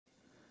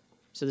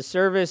So the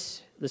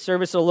service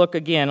will look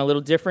again a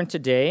little different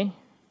today.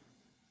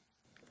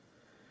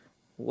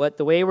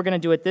 The way we're going to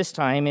do it this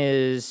time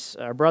is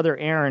our brother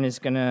Aaron is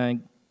going to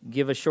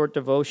give a short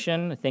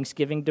devotion, a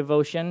Thanksgiving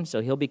devotion,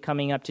 so he'll be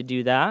coming up to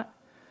do that.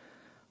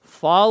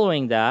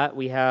 Following that,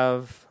 we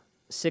have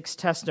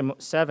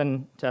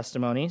 7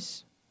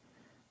 testimonies.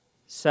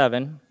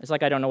 7. It's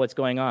like I don't know what's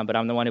going on, but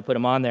I'm the one who put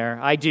them on there.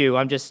 I do.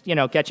 I'm just,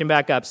 catching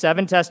back up.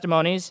 7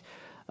 testimonies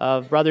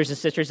of brothers and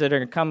sisters that are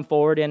going to come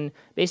forward. And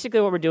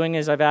basically what we're doing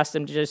is I've asked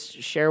them to just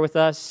share with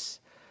us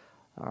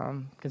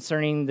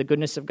concerning the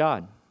goodness of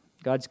God,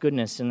 God's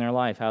goodness in their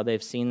life, how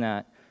they've seen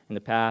that in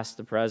the past,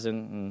 the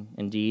present, and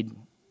indeed,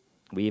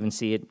 we even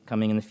see it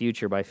coming in the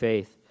future by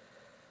faith.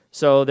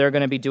 So they're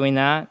going to be doing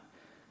that.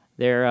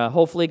 They're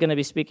hopefully going to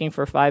be speaking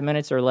for 5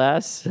 minutes or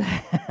less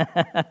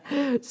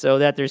so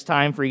that there's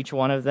time for each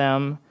one of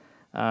them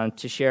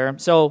to share.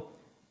 So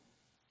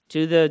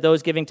to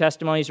those giving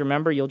testimonies,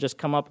 remember, you'll just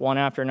come up one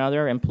after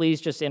another, and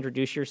please just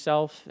introduce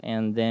yourself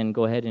and then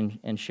go ahead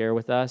and share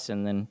with us.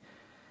 And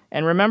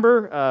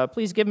remember,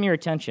 please give them your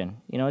attention.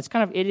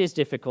 It is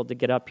difficult to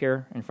get up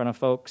here in front of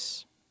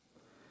folks,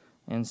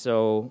 and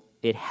so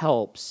it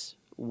helps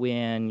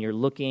when you're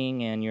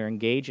looking and you're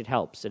engaged. It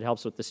helps. It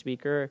helps with the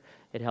speaker.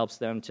 It helps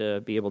them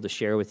to be able to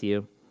share with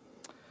you.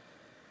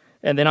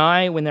 And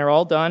then when they're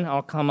all done,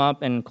 I'll come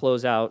up and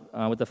close out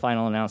with the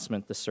final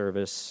announcement, the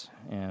service.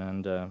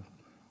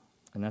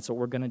 And that's what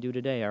we're going to do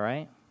today, all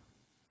right?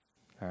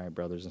 All right,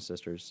 brothers and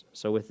sisters.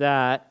 So with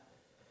that,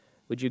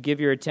 would you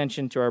give your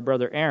attention to our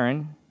brother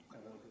Aaron?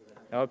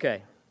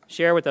 Okay.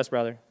 Share with us,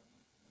 brother.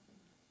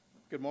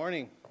 Good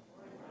morning.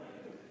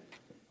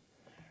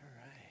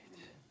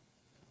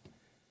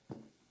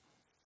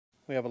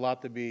 We have a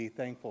lot to be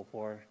thankful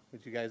for.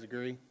 Would you guys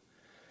agree?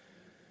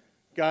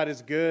 God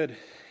is good,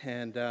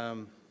 and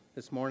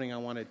this morning I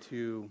wanted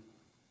to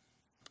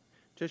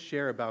just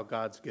share about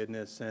God's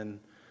goodness, and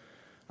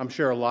I'm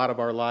sure a lot of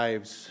our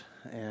lives,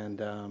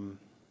 and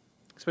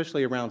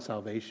especially around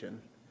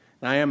salvation.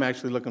 And I am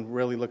actually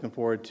really looking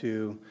forward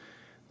to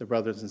the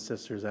brothers and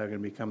sisters that are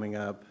going to be coming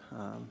up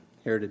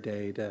here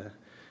today to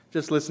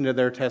just listen to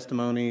their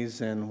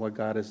testimonies and what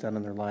God has done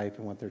in their life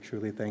and what they're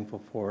truly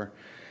thankful for.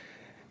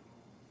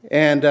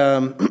 And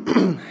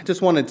I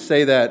just wanted to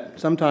say that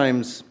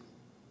sometimes,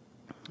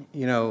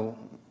 I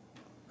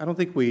don't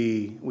think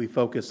we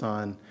focus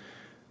on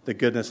the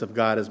goodness of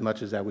God as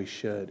much as that we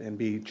should and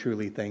be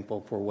truly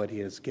thankful for what He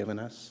has given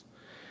us.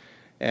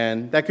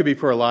 And that could be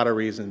for a lot of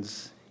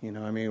reasons.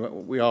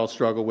 We all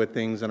struggle with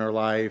things in our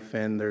life,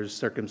 and there's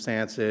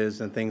circumstances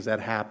and things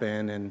that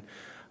happen,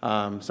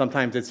 and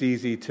sometimes it's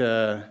easy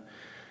to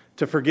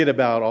forget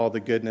about all the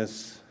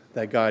goodness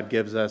that God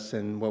gives us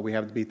and what we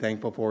have to be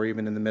thankful for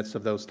even in the midst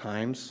of those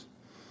times.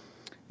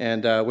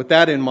 And with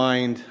that in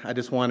mind, I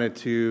just wanted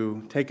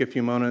to take a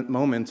few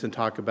moments and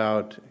talk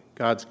about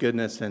God's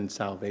goodness and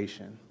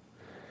salvation.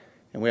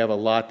 And we have a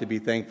lot to be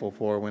thankful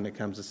for when it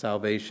comes to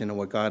salvation and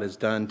what God has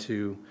done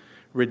to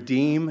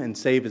redeem and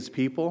save His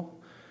people.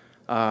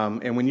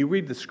 And when you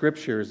read the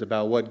scriptures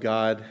about what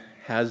God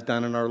has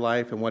done in our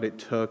life and what it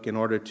took in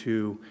order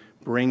to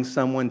bring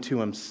someone to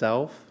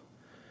Himself,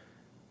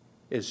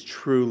 is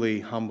truly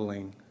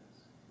humbling,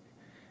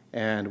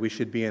 and we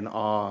should be in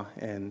awe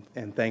and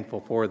thankful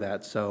for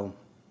that. So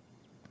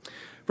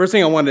first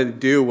thing I wanted to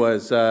do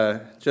was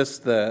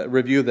just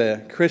review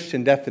the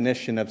Christian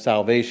definition of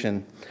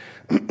salvation.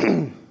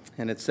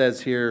 And it says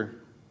here,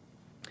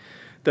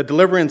 the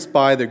deliverance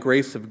by the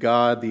grace of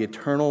God, the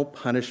eternal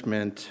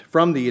punishment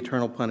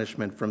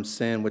from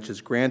sin, which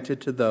is granted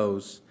to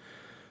those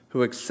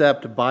who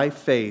accept by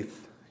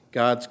faith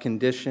God's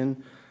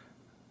condition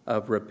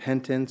of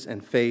repentance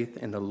and faith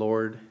in the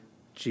Lord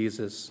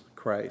Jesus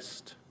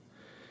Christ.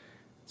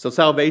 So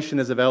salvation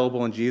is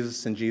available in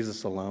Jesus and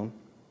Jesus alone,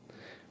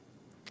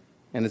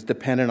 and is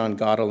dependent on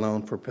God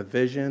alone for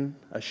provision,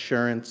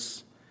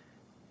 assurance,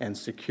 and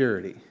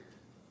security.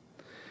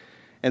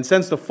 And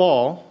since the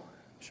fall,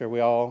 I'm sure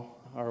we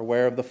all are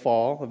aware of the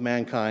fall of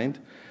mankind,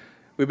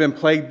 we've been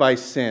plagued by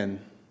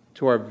sin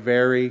to our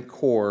very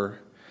core.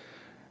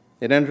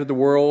 It entered the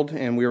world,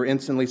 and we were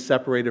instantly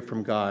separated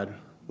from God.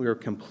 We were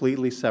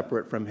completely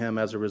separate from Him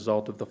as a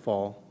result of the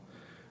fall.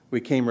 We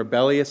became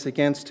rebellious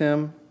against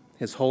Him,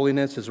 His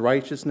holiness, His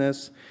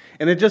righteousness.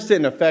 And it just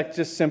didn't affect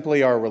just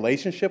simply our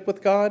relationship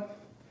with God.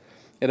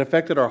 It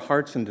affected our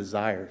hearts and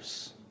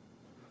desires.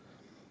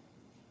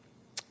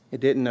 It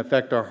didn't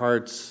affect our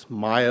hearts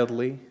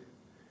mildly.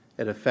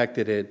 It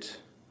affected it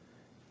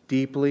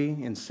deeply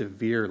and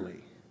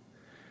severely.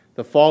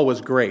 The fall was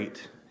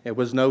great. It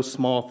was no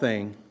small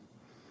thing.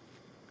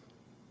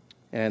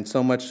 And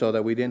so much so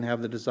that we didn't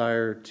have the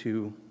desire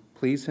to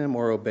please Him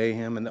or obey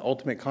Him. And the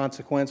ultimate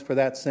consequence for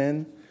that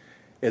sin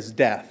is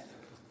death,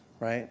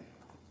 right?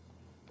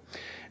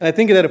 And I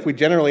think that if we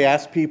generally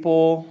ask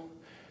people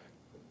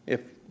if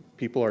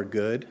people are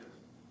good,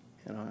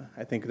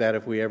 I think that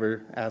if we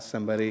ever ask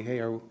somebody, hey,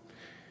 are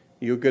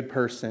you a good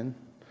person?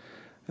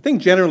 I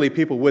think generally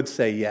people would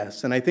say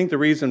yes. And I think the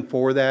reason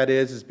for that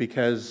is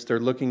because they're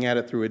looking at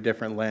it through a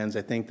different lens.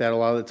 I think that a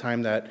lot of the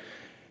time that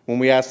When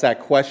we ask that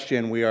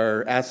question, we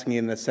are asking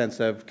in the sense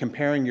of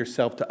comparing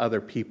yourself to other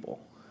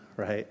people,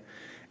 right?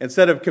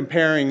 Instead of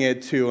comparing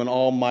it to an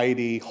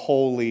almighty,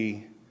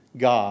 holy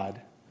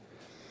God,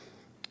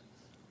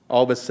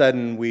 all of a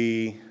sudden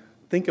we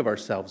think of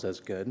ourselves as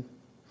good.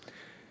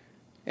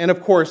 And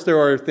of course, there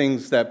are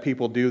things that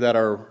people do that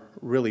are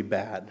really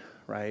bad,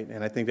 right?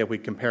 And I think that we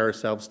compare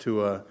ourselves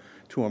to a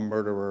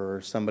murderer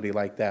or somebody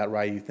like that,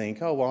 right? You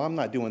think, oh, well, I'm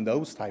not doing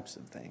those types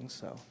of things,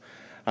 so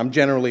I'm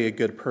generally a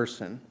good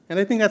person. And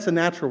I think that's a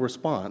natural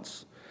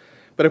response.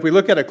 But if we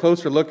look at a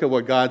closer look at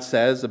what God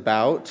says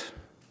about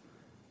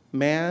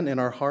man and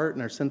our heart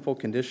and our sinful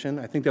condition,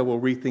 I think that we'll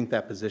rethink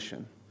that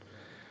position.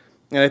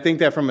 And I think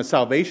that from a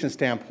salvation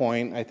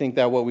standpoint, I think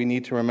that what we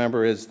need to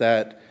remember is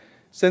that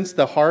since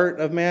the heart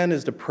of man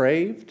is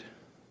depraved,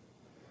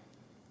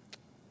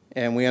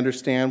 and we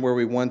understand where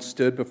we once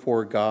stood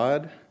before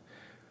God,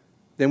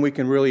 then we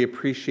can really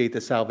appreciate the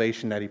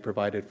salvation that He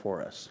provided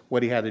for us,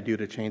 what He had to do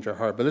to change our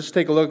heart. But let's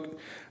take a look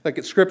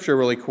at Scripture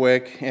really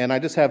quick. And I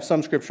just have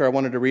some Scripture I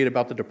wanted to read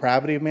about the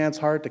depravity of man's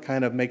heart that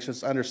kind of makes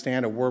us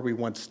understand of where we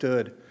once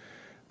stood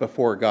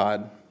before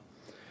God.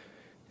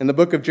 In the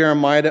book of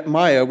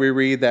Jeremiah, we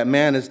read that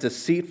man is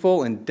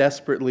deceitful and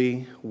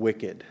desperately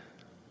wicked.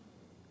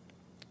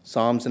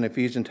 Psalms and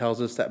Ephesians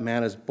tells us that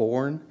man is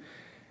born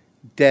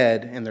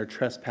dead in their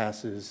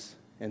trespasses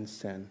and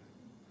sin.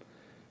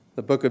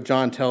 The book of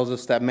John tells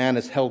us that man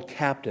is held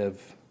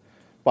captive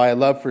by a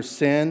love for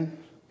sin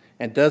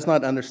and does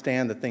not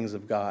understand the things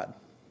of God.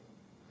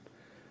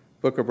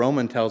 The book of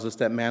Romans tells us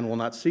that man will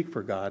not seek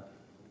for God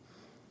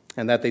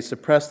and that they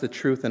suppress the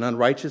truth in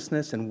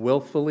unrighteousness and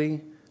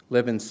willfully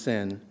live in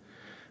sin.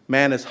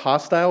 Man is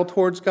hostile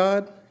towards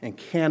God and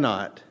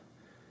cannot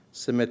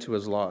submit to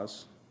His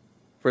laws.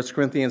 1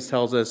 Corinthians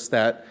tells us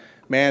that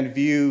man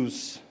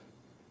views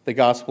the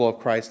gospel of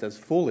Christ as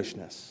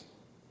foolishness.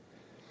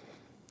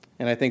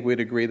 And I think we'd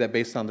agree that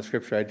based on the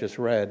scripture I just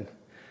read,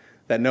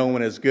 that no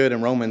one is good.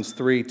 And Romans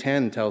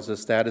 3:10 tells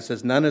us that. It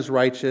says, none is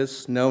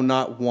righteous, no,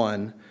 not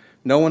one.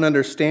 No one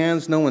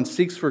understands, no one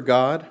seeks for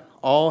God.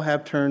 All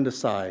have turned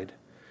aside.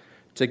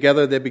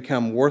 Together they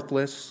become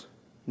worthless.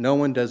 No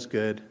one does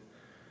good,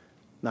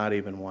 not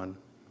even one.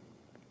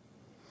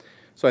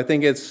 So I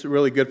think it's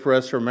really good for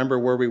us to remember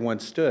where we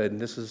once stood. And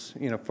this is,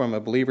 from a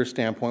believer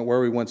standpoint, where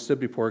we once stood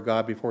before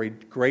God before He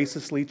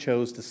graciously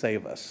chose to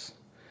save us.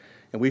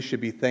 And we should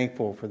be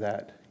thankful for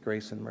that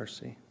grace and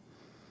mercy.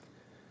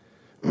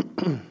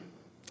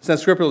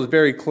 Since Scripture is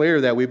very clear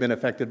that we've been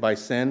affected by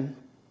sin,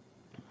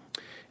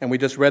 and we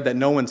just read that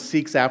no one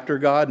seeks after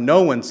God,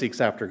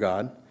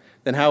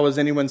 then how is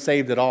anyone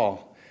saved at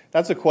all?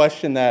 That's a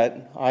question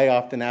that I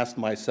often ask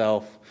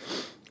myself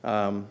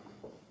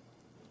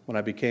when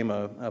I became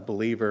a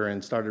believer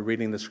and started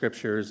reading the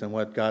Scriptures and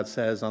what God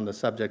says on the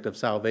subject of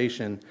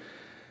salvation.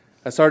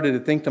 I started to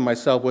think to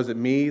myself, was it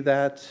me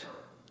that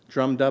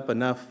drummed up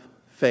enough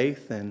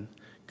faith and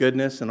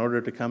goodness in order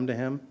to come to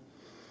Him?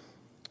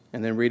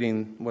 And then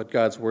reading what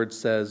God's Word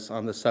says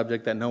on the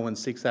subject that no one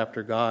seeks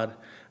after God,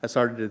 I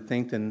started to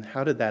think, then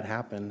how did that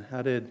happen?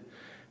 How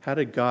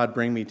did God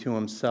bring me to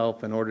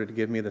Himself in order to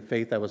give me the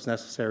faith that was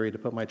necessary to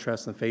put my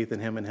trust and faith in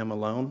Him and Him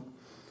alone?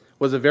 It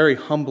was a very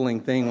humbling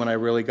thing when I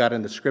really got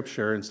into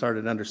Scripture and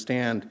started to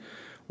understand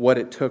what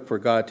it took for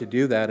God to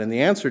do that. And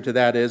the answer to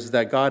that is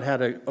that God had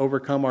to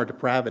overcome our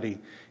depravity.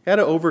 He had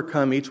to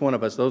overcome each one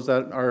of us, those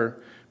that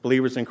are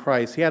believers in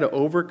Christ. He had to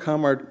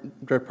overcome our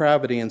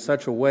depravity in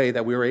such a way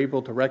that we were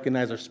able to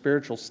recognize our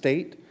spiritual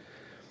state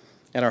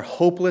and our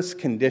hopeless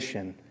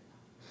condition.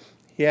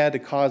 He had to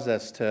cause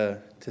us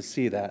to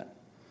see that.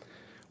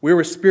 We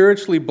were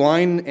spiritually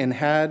blind and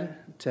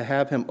had to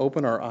have Him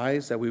open our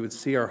eyes that we would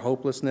see our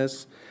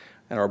hopelessness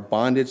and our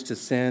bondage to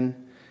sin,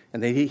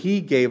 and that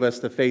He gave us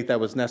the faith that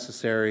was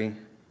necessary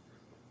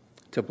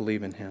to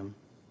believe in Him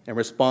and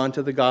respond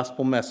to the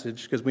gospel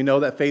message, because we know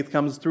that faith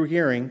comes through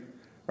hearing,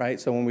 right?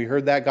 So when we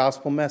heard that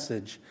gospel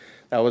message,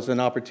 that was an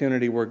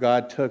opportunity where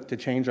God took to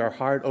change our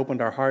heart,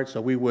 opened our heart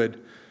so we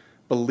would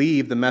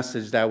believe the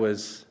message that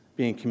was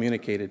being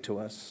communicated to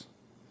us.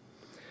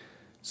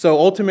 So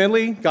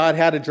ultimately, God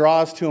had to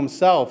draw us to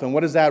Himself. And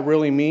what does that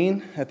really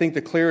mean? I think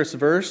the clearest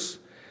verse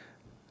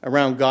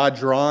around God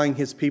drawing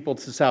His people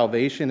to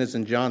salvation is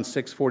in John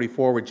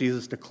 6:44, where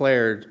Jesus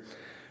declared,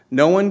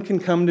 no one can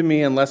come to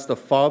me unless the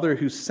Father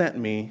who sent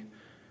me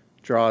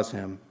draws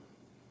him,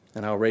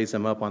 and I'll raise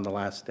him up on the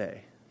last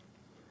day.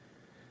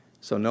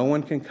 So no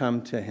one can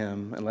come to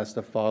Him unless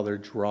the Father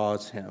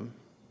draws him.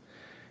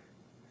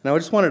 And I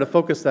just wanted to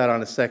focus that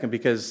on a second,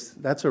 because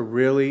that's a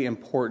really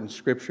important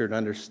scripture to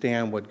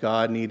understand what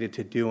God needed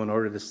to do in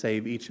order to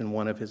save each and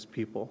one of His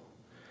people.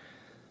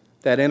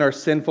 That in our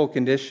sinful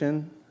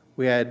condition,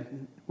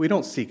 we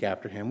don't seek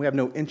after Him. We have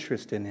no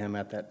interest in Him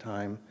at that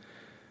time.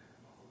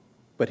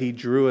 But He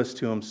drew us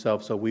to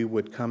Himself so we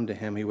would come to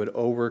Him. He would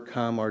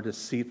overcome our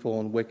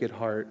deceitful and wicked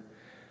heart,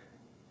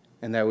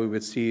 and that we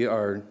would see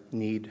our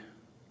need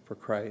for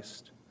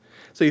Christ.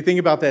 So you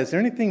think about that. Is there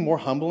anything more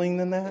humbling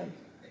than that?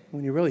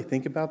 When you really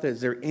think about that,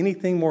 is there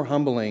anything more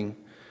humbling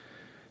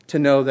to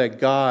know that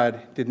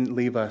God didn't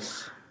leave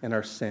us in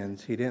our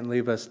sins. He didn't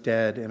leave us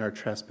dead in our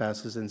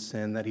trespasses and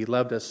sin, that he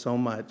loved us so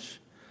much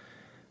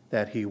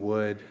that he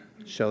would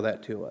show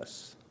that to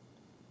us.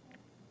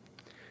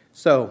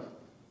 So,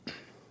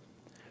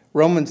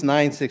 Romans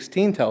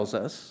 9:16 tells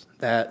us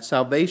that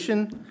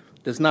salvation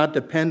does not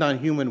depend on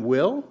human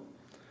will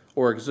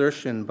or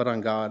exertion, but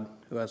on God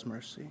who has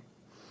mercy.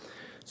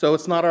 So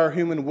it's not our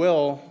human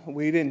will.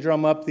 We didn't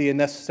drum up the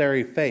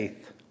necessary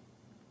faith.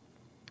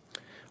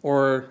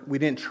 Or we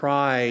didn't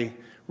try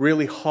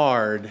really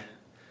hard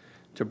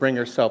to bring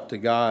ourselves to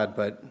God,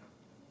 but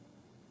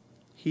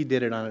he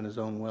did it on his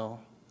own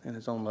will and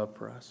his own love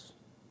for us.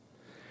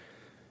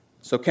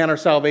 So can our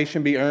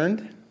salvation be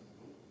earned?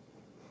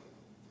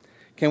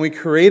 Can we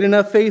create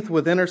enough faith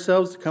within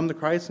ourselves to come to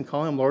Christ and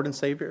call him Lord and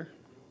Savior?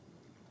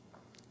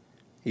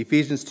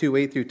 Ephesians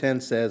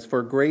 2:8-10 says,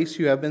 "For grace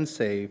you have been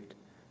saved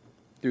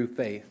through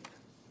faith.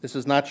 This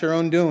is not your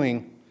own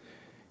doing.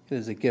 It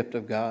is a gift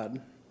of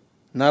God,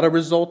 not a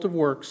result of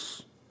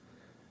works,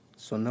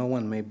 so no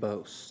one may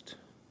boast."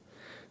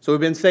 So we've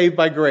been saved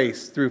by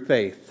grace through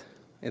faith.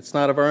 It's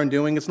not of our own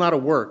doing. It's not a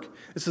work.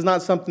 This is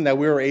not something that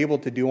we were able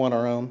to do on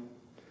our own.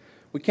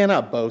 We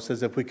cannot boast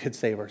as if we could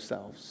save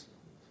ourselves.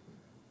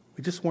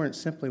 We just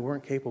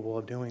weren't capable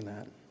of doing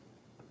that.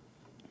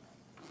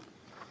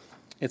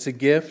 It's a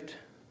gift.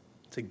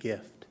 It's a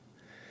gift.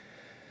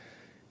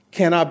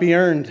 Cannot be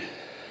earned.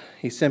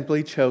 He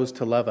simply chose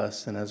to love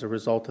us, and as a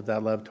result of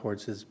that love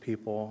towards his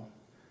people,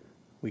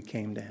 we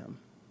came to him.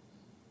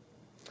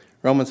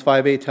 Romans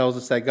 5:8 tells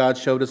us that God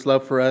showed his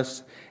love for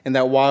us, and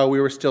that while we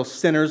were still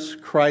sinners,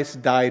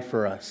 Christ died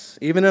for us.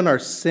 Even in our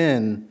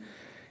sin,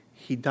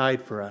 he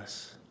died for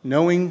us.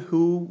 Knowing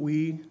who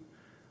we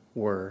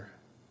were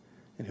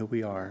and who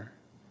we are,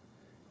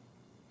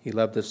 he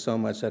loved us so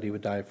much that he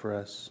would die for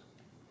us.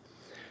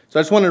 So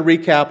I just want to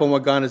recap on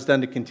what God has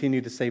done to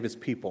continue to save his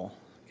people.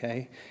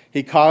 Okay?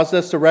 He caused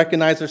us to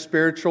recognize our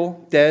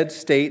spiritual dead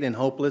state and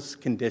hopeless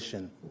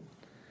condition.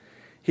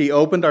 He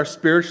opened our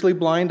spiritually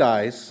blind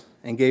eyes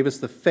and gave us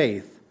the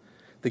faith,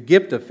 the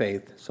gift of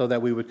faith, so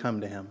that we would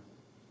come to him.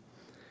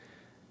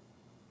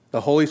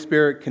 The Holy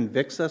Spirit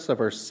convicts us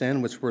of our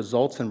sin, which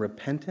results in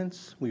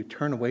repentance. We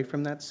turn away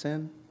from that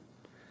sin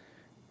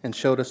and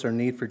showed us our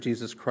need for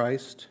Jesus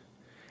Christ.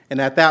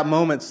 And at that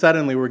moment,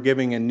 suddenly we're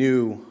giving a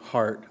new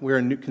heart.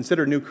 We're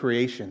considered new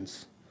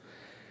creations.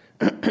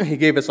 He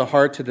gave us a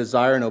heart to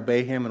desire and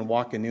obey him and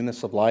walk in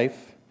newness of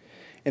life.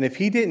 And if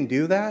he didn't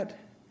do that,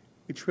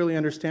 we truly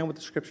understand what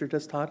the Scripture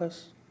just taught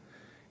us.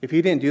 If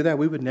he didn't do that,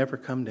 we would never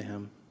come to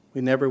him.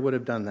 We never would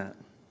have done that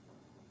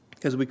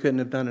because we couldn't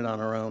have done it on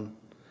our own.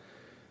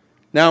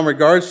 Now, in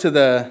regards to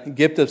the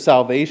gift of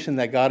salvation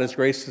that God has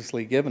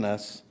graciously given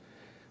us,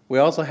 we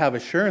also have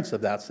assurance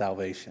of that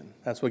salvation.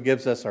 That's what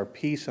gives us our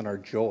peace and our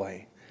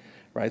joy,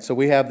 right? So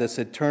we have this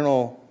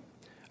eternal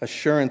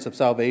assurance of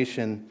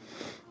salvation,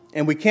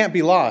 and we can't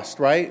be lost,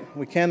 right?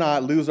 We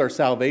cannot lose our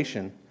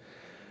salvation.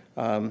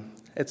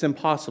 It's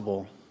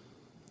impossible,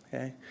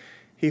 okay?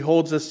 He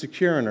holds us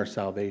secure in our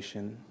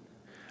salvation.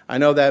 I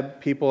know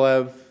that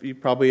you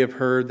probably have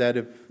heard that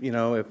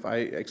if I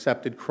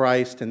accepted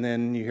Christ and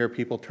then you hear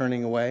people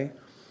turning away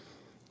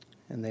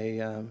and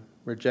they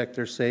reject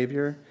their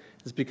Savior,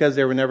 it's because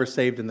they were never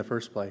saved in the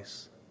first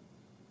place.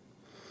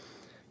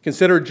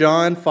 Consider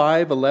John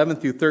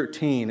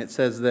 5:11-13. It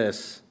says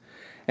this,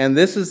 "And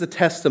this is the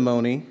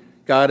testimony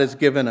God has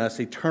given us,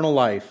 eternal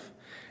life,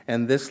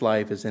 and this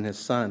life is in his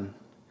Son.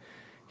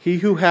 He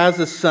who has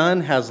the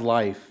Son has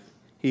life.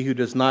 He who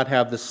does not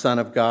have the Son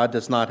of God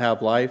does not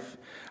have life.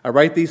 I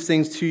write these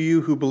things to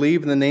you who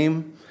believe in the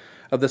name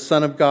of the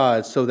Son of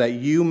God, so that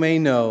you may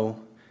know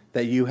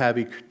that you have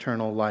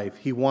eternal life."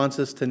 He wants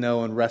us to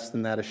know and rest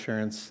in that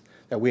assurance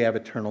that we have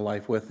eternal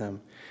life with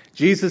him.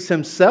 Jesus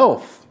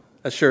himself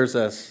assures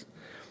us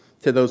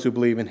to those who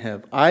believe in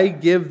him, "I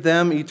give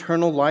them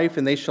eternal life,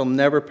 and they shall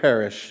never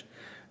perish.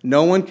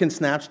 No one can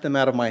snatch them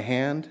out of my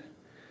hand.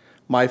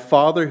 My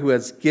Father who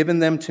has given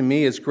them to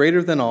me is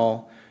greater than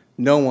all.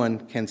 No one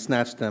can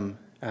snatch them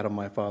out of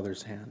my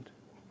Father's hand."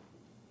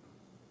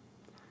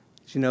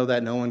 Did you know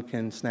that no one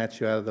can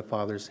snatch you out of the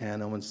Father's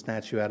hand? No one can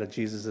snatch you out of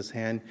Jesus'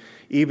 hand.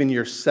 Even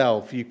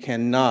yourself, you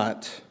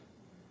cannot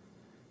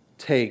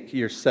take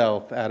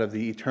yourself out of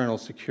the eternal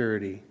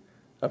security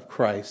of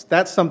Christ.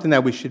 That's something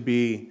that we should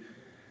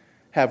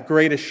have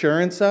great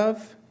assurance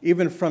of,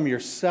 even from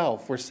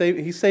yourself.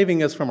 He's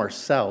saving us from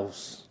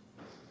ourselves.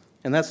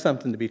 And that's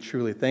something to be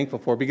truly thankful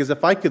for, because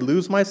if I could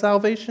lose my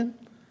salvation,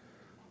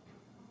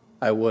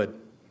 I would.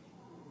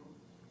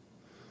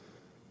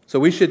 So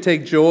we should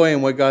take joy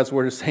in what God's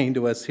Word is saying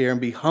to us here and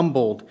be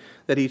humbled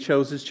that he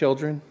chose his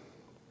children,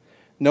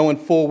 knowing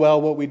full well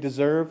what we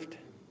deserved.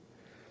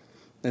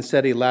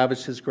 Instead, he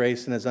lavished his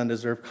grace and his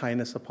undeserved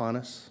kindness upon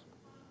us.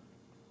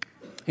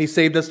 He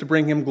saved us to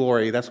bring him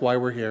glory. That's why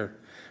we're here.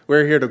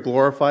 We're here to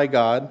glorify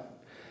God.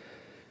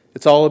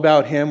 It's all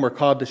about him. We're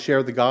called to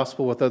share the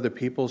gospel with other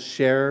people,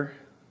 share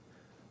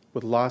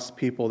with lost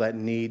people that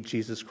need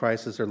Jesus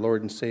Christ as their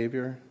Lord and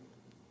Savior.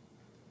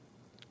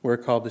 We're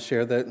called to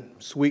share that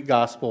sweet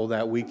gospel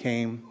that we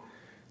came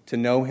to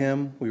know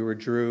him. We were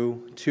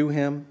drew to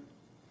him.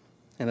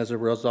 And as a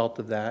result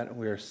of that,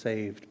 we are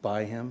saved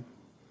by him.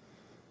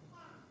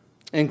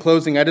 In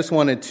closing, I just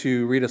wanted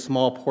to read a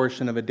small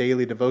portion of a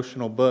daily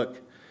devotional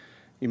book.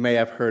 You may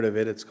have heard of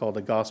it. It's called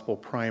A Gospel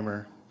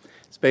Primer.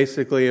 It's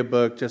basically a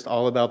book just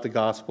all about the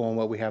gospel and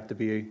what we have to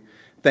be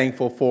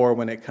thankful for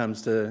when it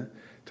comes to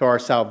our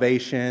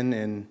salvation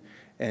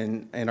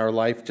and our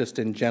life just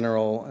in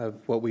general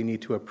of what we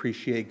need to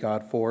appreciate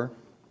God for.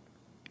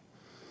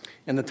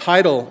 And the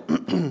title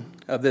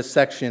of this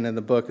section in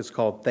the book is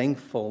called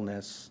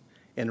Thankfulness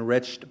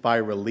Enriched by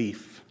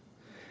Relief.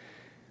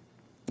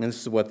 And this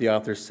is what the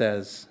author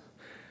says.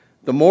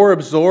 The more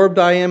absorbed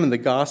I am in the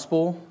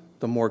gospel,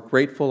 the more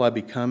grateful I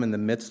become in the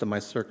midst of my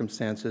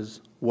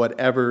circumstances,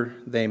 whatever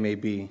they may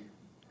be.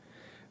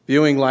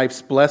 Viewing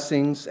life's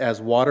blessings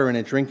as water in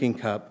a drinking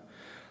cup,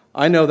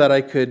 I know that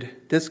I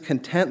could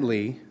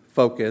discontentedly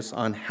focus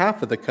on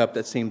half of the cup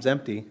that seems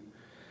empty,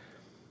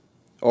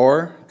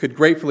 or could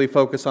gratefully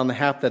focus on the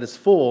half that is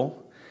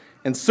full,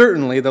 and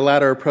certainly the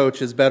latter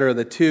approach is better of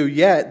the two,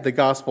 yet the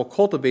gospel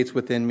cultivates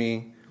within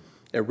me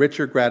a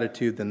richer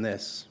gratitude than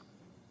this.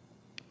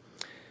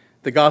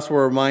 The gospel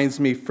reminds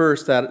me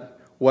first that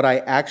what I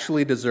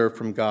actually deserve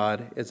from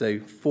God is a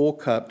full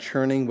cup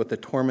churning with the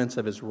torments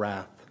of his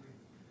wrath.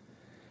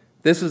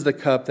 This is the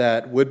cup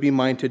that would be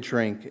mine to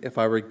drink if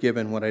I were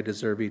given what I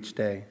deserve each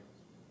day.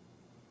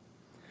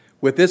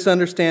 With this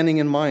understanding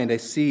in mind, I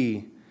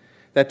see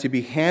that to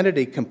be handed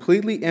a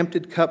completely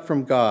emptied cup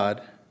from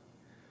God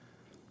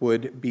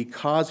would be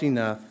cause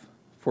enough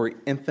for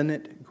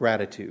infinite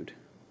gratitude.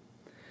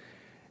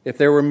 If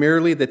there were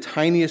merely the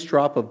tiniest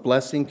drop of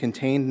blessing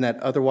contained in that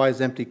otherwise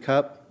empty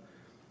cup,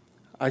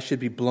 I should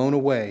be blown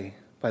away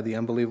by the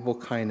unbelievable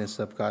kindness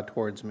of God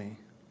towards me.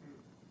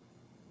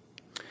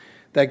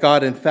 That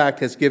God, in fact,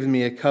 has given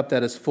me a cup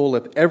that is full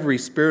of every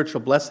spiritual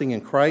blessing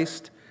in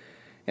Christ,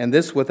 and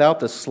this without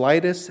the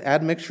slightest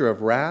admixture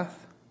of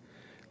wrath,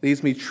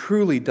 leaves me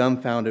truly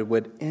dumbfounded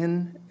with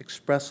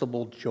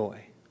inexpressible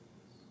joy.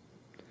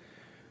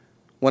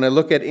 When I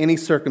look at any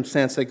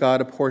circumstance that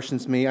God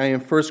apportions me, I am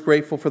first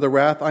grateful for the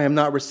wrath I am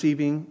not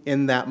receiving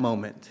in that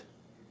moment.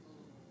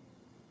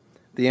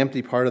 The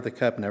empty part of the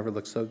cup never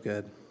looks so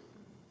good.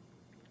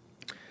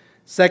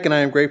 Second, I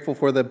am grateful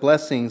for the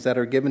blessings that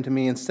are given to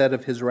me instead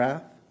of his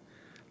wrath.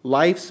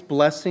 Life's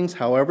blessings,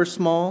 however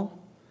small,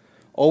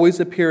 always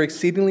appear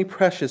exceedingly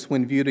precious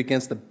when viewed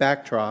against the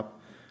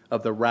backdrop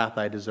of the wrath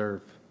I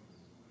deserve.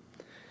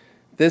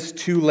 This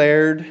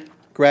two-layered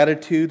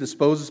gratitude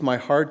disposes my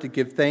heart to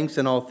give thanks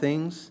in all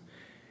things,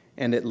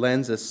 and it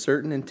lends a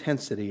certain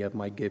intensity of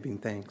my giving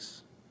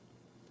thanks.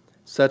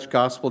 Such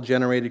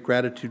gospel-generated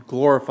gratitude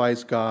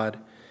glorifies God,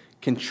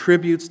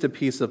 contributes to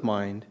peace of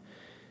mind,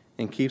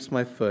 and keeps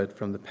my foot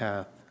from the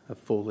path of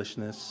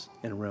foolishness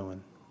and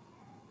ruin.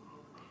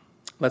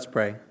 Let's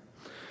pray.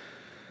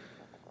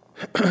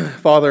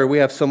 Father, we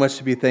have so much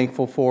to be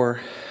thankful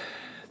for.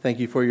 Thank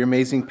you for your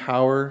amazing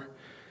power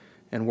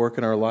and work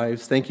in our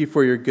lives. Thank you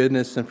for your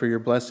goodness and for your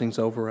blessings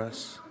over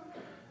us.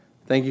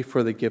 Thank you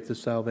for the gift of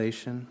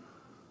salvation.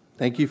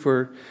 Thank you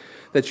for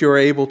that you are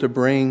able to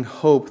bring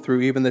hope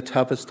through even the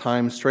toughest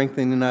times,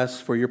 strengthening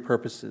us for your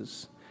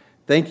purposes.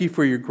 Thank you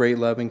for your great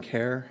love and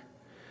care.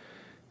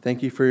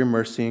 Thank you for your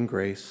mercy and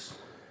grace.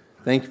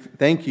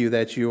 Thank you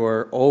that you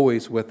are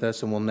always with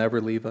us and will never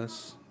leave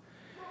us.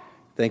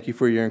 Thank you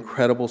for your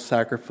incredible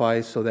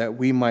sacrifice so that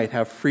we might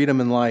have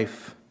freedom in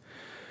life.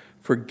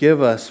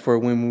 Forgive us for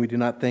when we do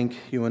not thank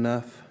you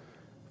enough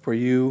for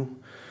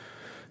you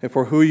and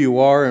for who you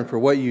are and for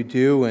what you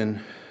do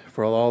and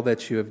for all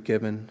that you have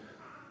given.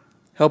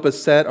 Help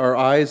us set our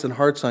eyes and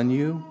hearts on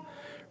you.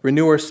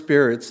 Renew our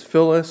spirits.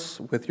 Fill us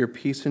with your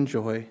peace and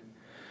joy.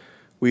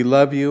 We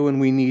love you and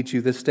we need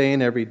you this day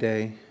and every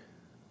day.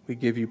 We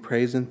give you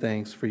praise and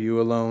thanks, for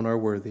you alone are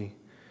worthy.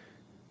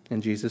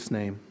 In Jesus'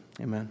 name,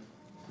 amen.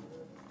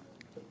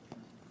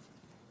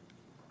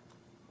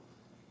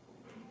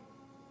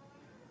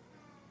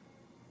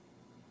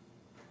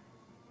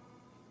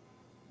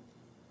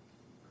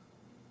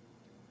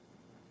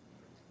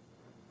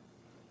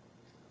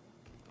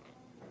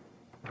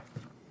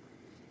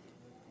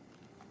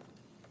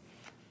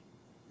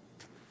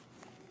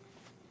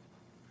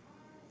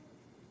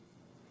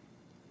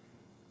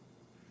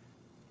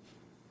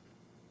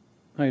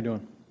 How you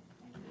doing?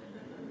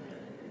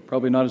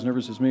 Probably not as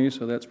nervous as me,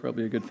 so that's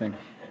probably a good thing.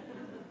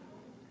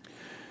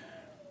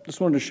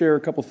 Just wanted to share a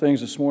couple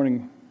things this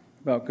morning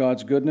about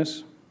God's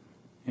goodness,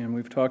 and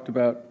we've talked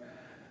about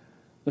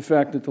the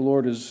fact that the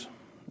Lord has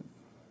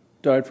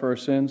died for our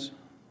sins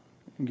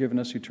and given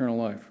us eternal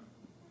life.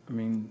 I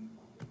mean,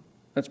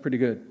 that's pretty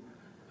good.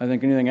 I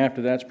think anything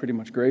after that's pretty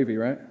much gravy,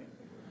 right?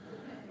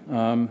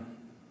 And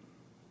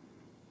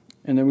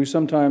then we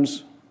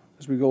sometimes,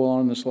 as we go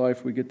on in this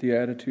life, we get the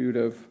attitude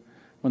of,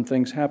 when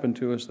things happen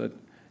to us, that,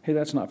 hey,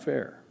 that's not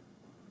fair.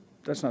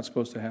 That's not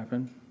supposed to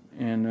happen.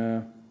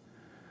 And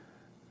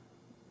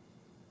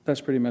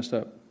that's pretty messed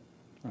up,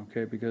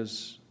 okay,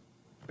 because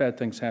bad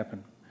things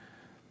happen.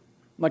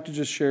 I'd like to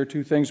just share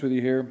two things with you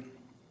here.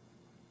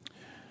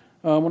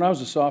 When I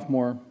was a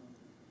sophomore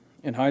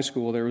in high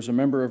school, there was a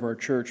member of our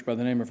church by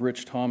the name of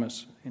Rich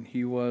Thomas, and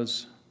he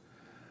was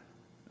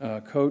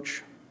a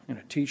coach and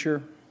a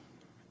teacher.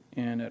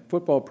 And at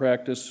football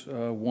practice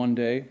one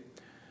day,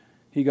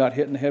 he got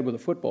hit in the head with a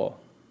football,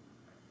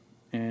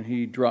 and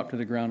he dropped to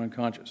the ground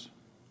unconscious.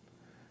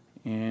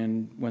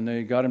 And when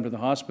they got him to the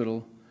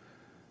hospital,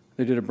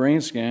 they did a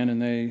brain scan,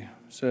 and they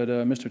said,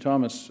 Mr.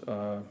 Thomas,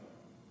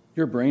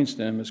 your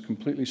brainstem is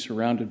completely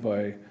surrounded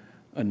by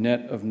a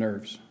net of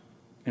nerves,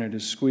 and it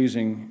is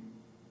squeezing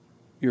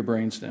your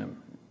brainstem.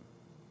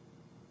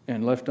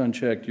 And left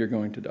unchecked, you're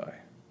going to die.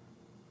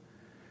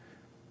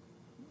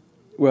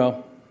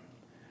 Well,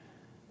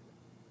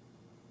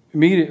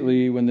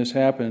 immediately when this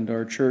happened,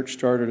 our church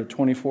started a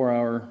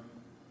 24-hour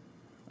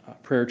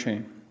prayer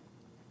chain.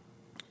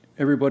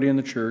 Everybody in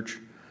the church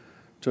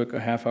took a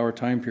half-hour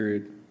time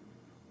period.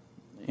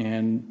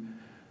 And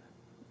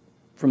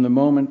from the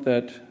moment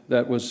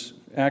that was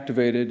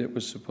activated, it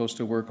was supposed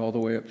to work all the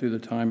way up through the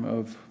time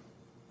of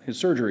his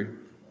surgery.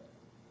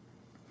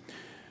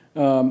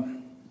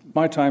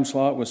 My time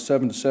slot was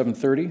 7 to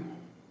 7:30,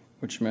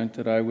 which meant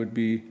that I would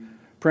be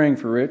praying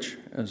for Rich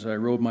as I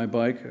rode my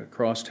bike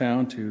across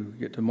town to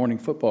get to morning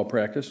football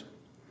practice.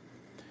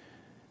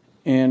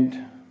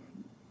 And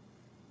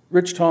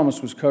Rich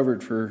Thomas was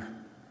covered for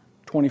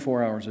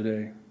 24 hours a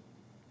day,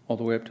 all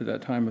the way up to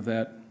that time of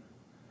that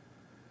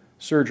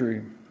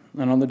surgery.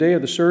 And on the day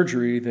of the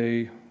surgery,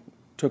 they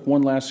took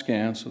one last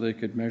scan so they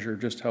could measure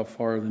just how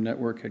far the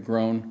network had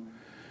grown,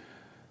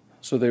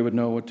 so they would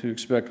know what to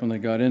expect when they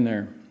got in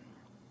there.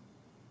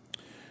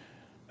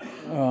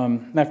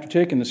 After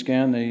taking the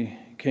scan, they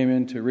came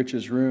into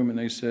Rich's room and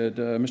they said,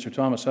 Mr.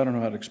 Thomas, I don't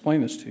know how to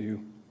explain this to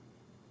you,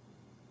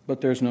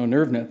 but there's no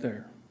nerve net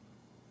there.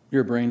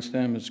 Your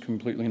brainstem is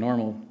completely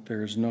normal.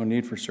 There's no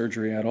need for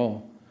surgery at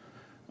all.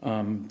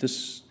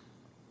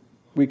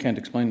 We can't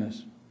explain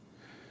this.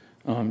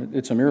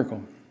 It's a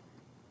miracle.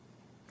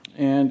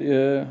 And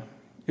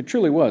it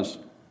truly was,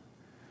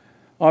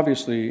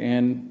 obviously.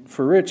 And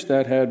for Rich,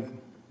 that had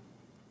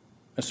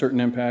a certain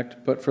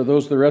impact. But for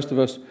the rest of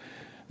us,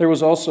 there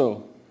was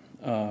also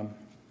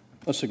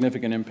a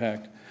significant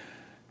impact.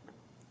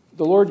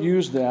 The Lord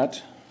used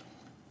that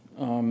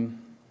in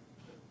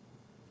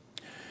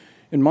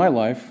my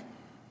life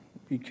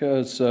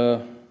because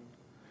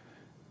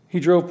he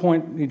drove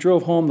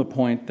home the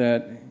point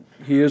that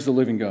He is the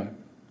living God,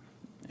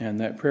 and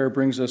that prayer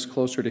brings us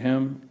closer to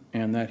Him,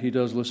 and that He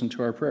does listen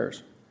to our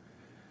prayers.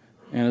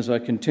 And as I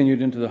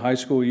continued into the high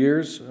school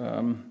years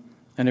and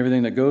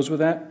everything that goes with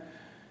that,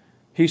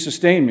 He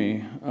sustained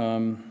me.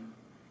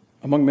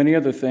 Among many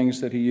other things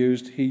that He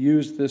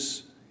used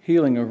this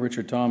healing of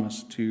Richard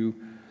Thomas to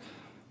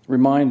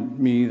remind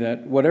me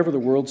that whatever the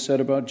world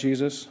said about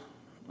Jesus,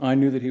 I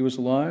knew that He was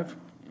alive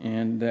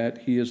and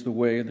that He is the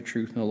way, the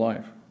truth, and the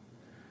life.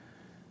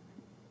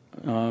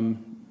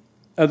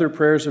 Other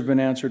prayers have been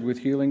answered with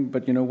healing,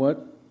 but you know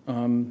what?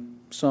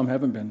 Some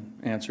haven't been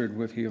answered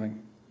with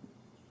healing.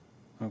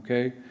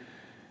 Okay?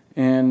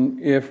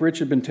 And if Rich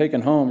had been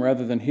taken home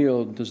rather than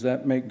healed, does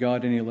that make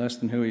God any less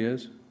than who He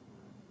is?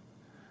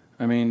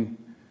 I mean,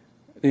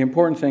 the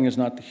important thing is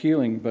not the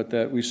healing, but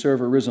that we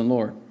serve a risen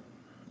Lord.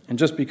 And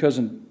just because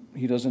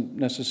He doesn't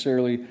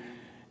necessarily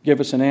give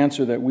us an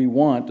answer that we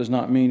want does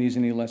not mean He's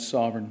any less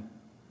sovereign.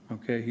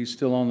 Okay? He's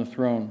still on the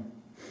throne.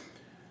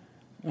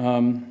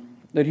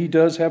 That He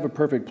does have a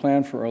perfect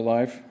plan for our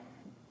life,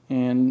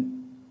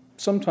 and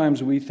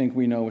sometimes we think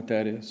we know what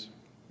that is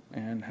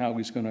and how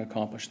He's going to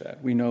accomplish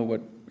that. We know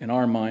what in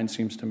our mind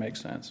seems to make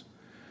sense.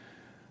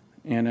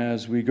 And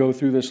as we go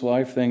through this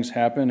life, things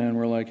happen, and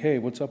we're like, hey,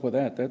 what's up with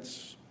that?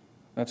 That's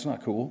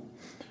not cool.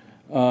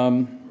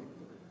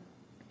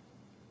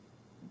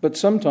 But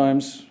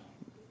sometimes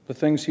the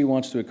things He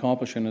wants to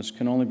accomplish in us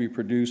can only be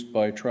produced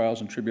by trials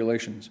and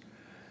tribulations.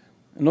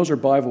 And those are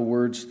Bible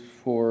words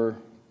for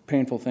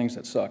painful things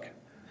that suck.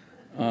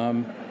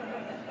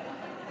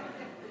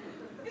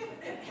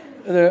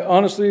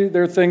 Honestly,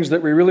 they're things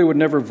that we really would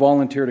never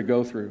volunteer to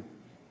go through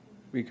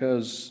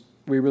because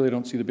we really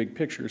don't see the big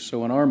picture.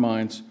 So in our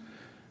minds,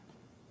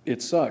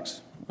 it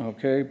sucks,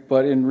 okay?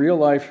 But in real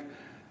life,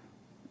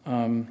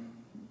 the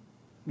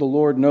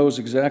Lord knows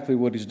exactly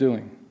what He's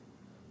doing.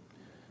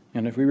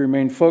 And if we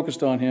remain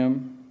focused on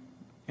Him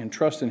and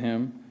trust in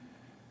Him,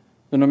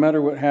 then no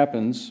matter what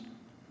happens,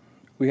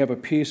 we have a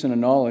peace and a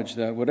knowledge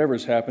that whatever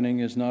is happening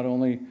is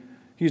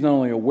He's not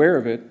only aware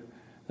of it,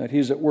 that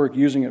He's at work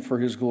using it for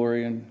His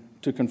glory and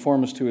to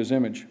conform us to His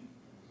image.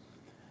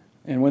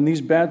 And when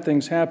these bad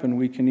things happen,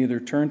 we can either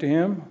turn to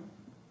Him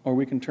or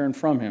we can turn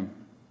from Him.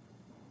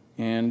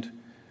 And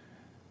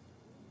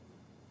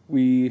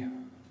the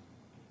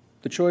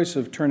choice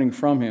of turning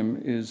from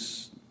Him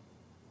is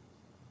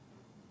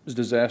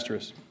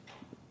disastrous,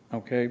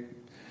 okay?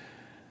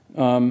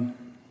 I'm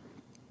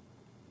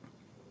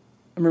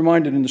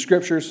reminded in the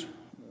Scriptures,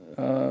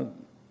 it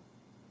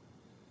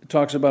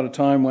talks about a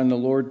time when the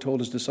Lord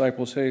told His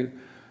disciples, hey,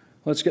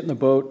 let's get in the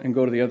boat and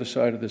go to the other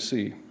side of the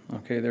sea.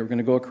 Okay, they were going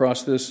to go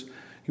across this.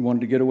 He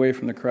wanted to get away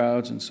from the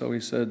crowds, and so He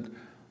said,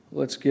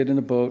 let's get in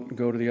the boat and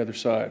go to the other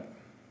side.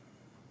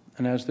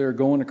 And as they're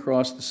going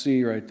across the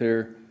sea right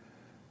there,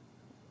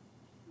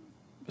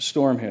 a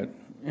storm hit,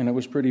 and it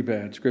was pretty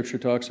bad. Scripture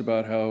talks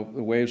about how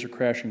the waves are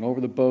crashing over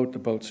the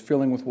boat's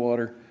filling with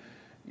water,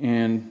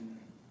 and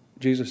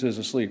Jesus is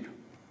asleep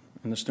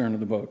in the stern of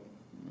the boat.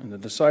 And the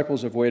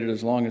disciples have waited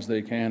as long as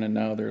they can, and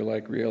now they're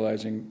like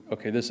realizing,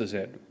 okay, this is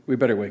it. We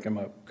better wake him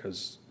up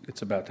because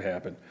it's about to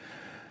happen.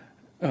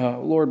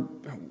 Lord,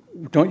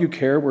 don't you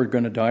care we're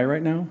going to die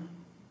right now?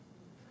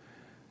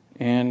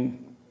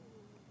 And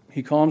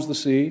he calms the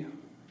sea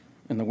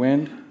and the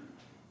wind,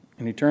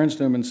 and he turns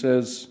to him and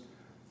says,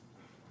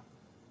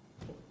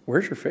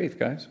 where's your faith,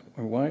 guys?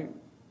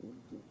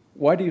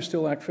 Why do you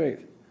still lack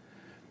faith?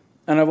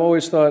 And I've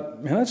always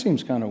thought, man, that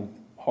seems kind of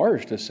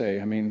harsh to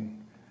say. I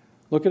mean,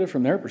 look at it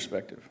from their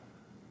perspective.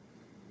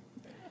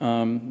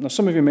 Now,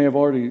 some of you may have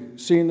already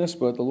seen this,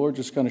 but the Lord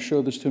just kind of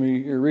showed this to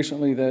me here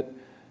recently, that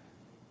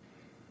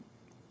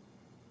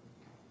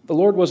the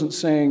Lord wasn't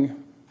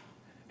saying,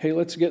 hey,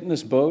 let's get in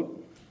this boat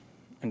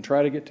and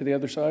try to get to the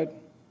other side.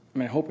 I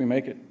mean, I hope we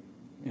make it.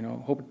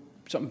 Hope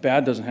something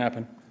bad doesn't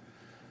happen.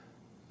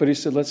 But he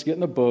said, let's get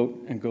in the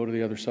boat and go to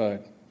the other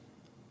side.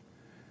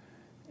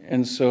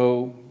 And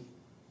so,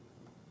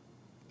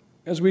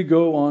 as we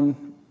go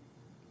on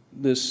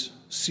this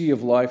sea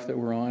of life that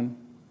we're on,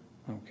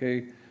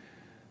 okay,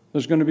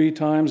 there's going to be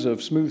times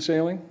of smooth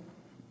sailing,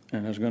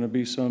 and there's going to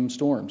be some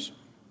storms.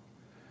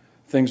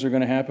 Things are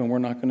going to happen we're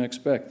not going to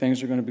expect.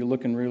 Things are going to be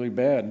looking really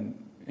bad.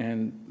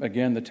 And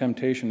again, the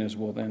temptation is,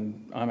 well,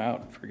 then I'm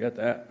out. Forget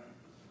that.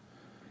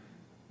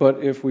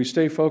 But if we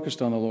stay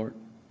focused on the Lord,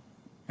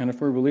 and if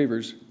we're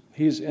believers,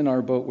 he's in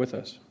our boat with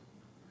us.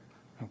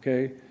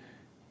 Okay?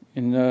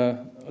 And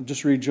I'll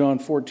just read John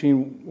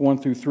 14, 1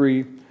 through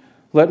 3.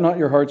 Let not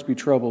your hearts be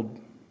troubled.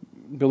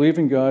 Believe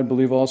in God,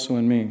 believe also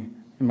in me.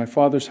 In my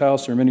Father's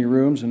house are many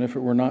rooms, and if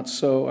it were not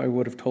so, I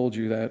would have told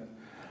you that.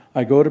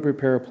 I go to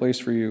prepare a place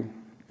for you.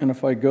 And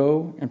if I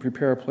go and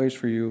prepare a place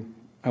for you,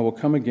 I will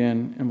come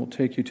again and will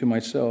take you to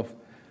myself,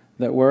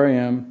 that where I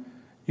am,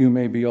 you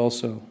may be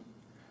also.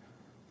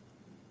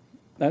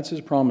 That's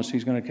his promise.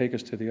 He's going to take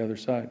us to the other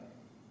side.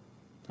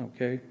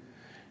 Okay?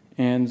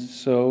 And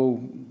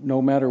so,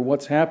 no matter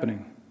what's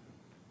happening,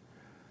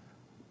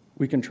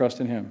 we can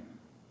trust in him.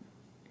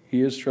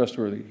 He is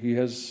trustworthy. He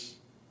has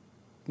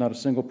not a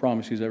single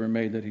promise he's ever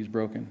made that he's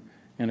broken.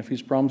 And if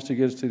he's promised to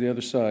get us to the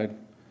other side,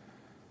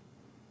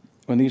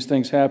 when these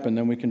things happen,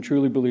 then we can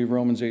truly believe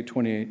Romans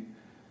 8:28.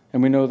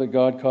 And we know that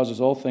God causes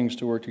all things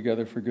to work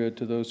together for good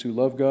to those who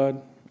love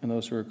God and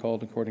those who are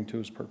called according to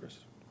his purpose.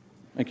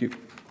 Thank you.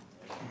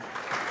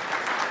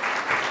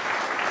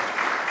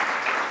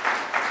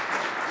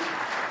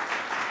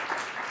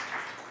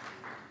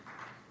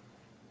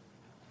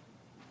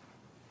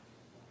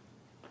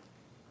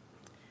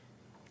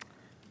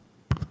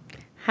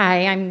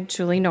 Hi, I'm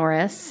Julie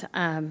Norris.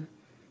 I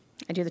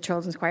do the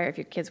children's choir. If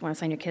your kids want to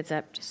sign your kids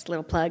up, just a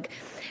little plug.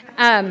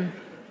 When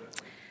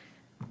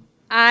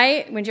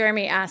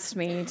Jeremy asked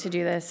me to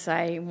do this,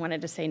 I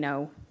wanted to say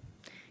no,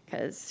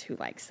 because who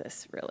likes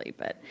this, really?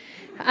 But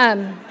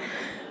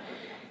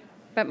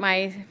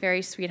my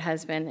very sweet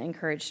husband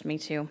encouraged me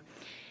to.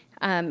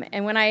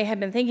 And when I had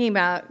been thinking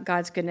about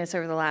God's goodness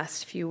over the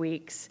last few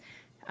weeks,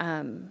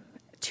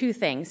 two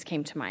things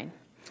came to mind,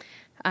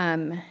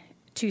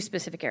 two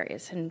specific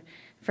areas. And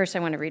first, I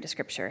want to read a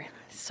scripture.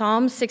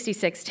 Psalm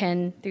 66,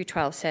 10 through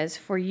 12 says,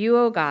 "For you,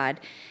 O God,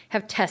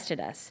 have tested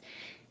us.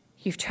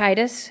 You have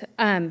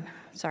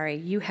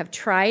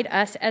tried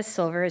us as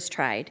silver is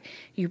tried.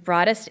 You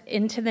brought us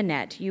into the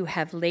net. You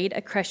have laid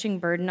a crushing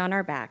burden on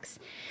our backs.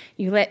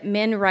 You let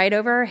men ride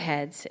over our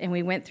heads, and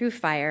we went through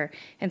fire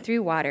and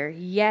through water.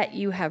 Yet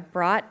you have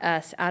brought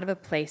us out of a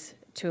place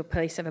to a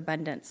place of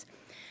abundance."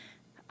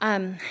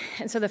 And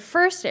so the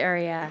first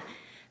area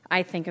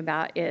I think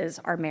about is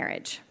our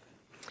marriage.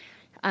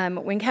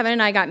 When Kevin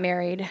and I got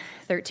married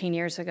 13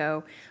 years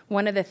ago,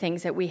 one of the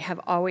things that we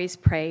have always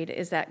prayed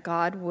is that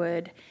God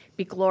would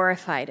be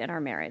glorified in our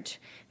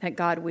marriage, that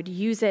God would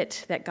use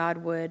it, that God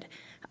would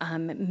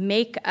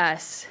make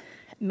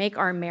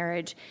our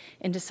marriage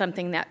into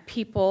something that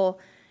people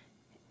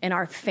in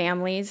our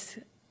families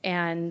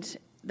and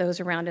those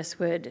around us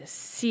would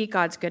see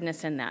God's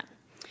goodness in that.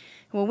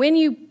 Well, when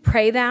you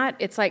pray that,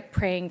 it's like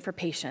praying for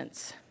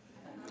patience.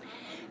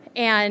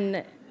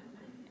 And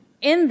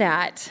in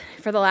that,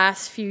 for the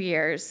last few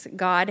years,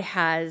 God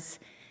has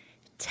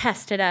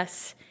tested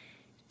us,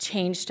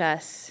 changed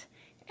us,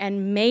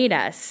 and made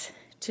us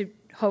to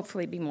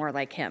hopefully be more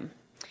like him.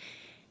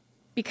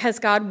 Because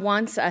God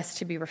wants us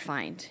to be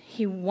refined.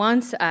 He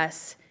wants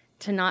us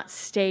to not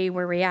stay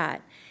where we're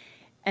at.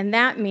 And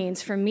that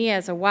means for me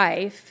as a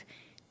wife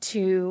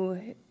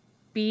to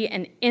be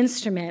an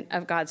instrument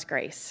of God's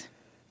grace.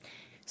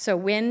 So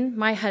when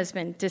my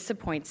husband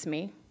disappoints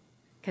me,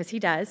 because he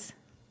does,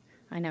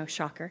 I know,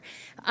 shocker.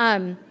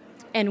 And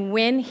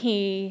when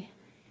he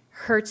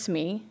hurts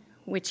me,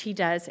 which he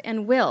does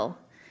and will,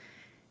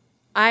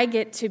 I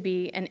get to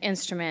be an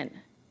instrument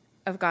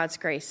of God's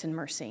grace and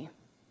mercy.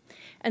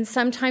 And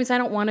sometimes I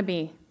don't want to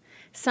be.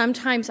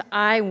 Sometimes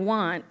I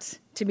want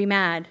to be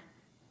mad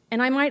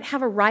And I might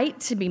have a right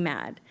to be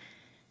mad,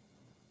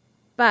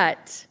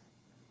 but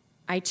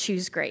I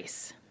choose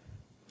grace.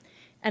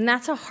 And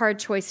that's a hard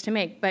choice to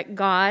make, but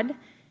God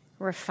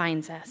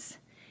refines us,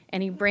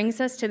 and he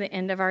brings us to the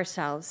end of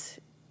ourselves,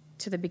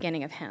 to the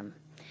beginning of him.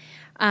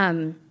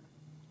 I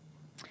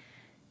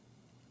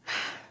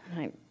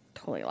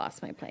totally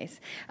lost my place.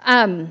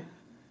 And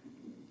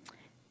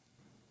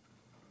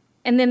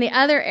then the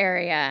other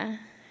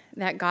area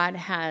that God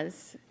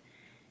has,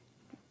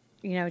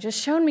 just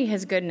shown me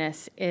his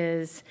goodness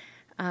is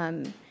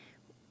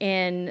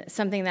in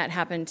something that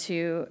happened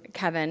to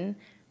Kevin,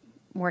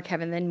 more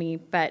Kevin than me,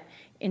 but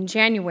in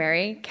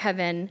January,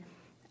 Kevin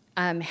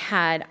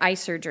had eye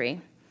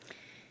surgery.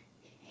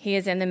 He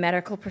is in the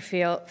medical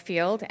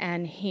field,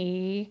 and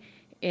he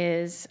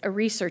is a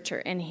researcher,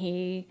 and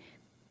he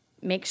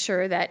makes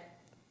sure that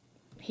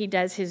he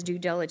does his due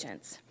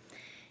diligence.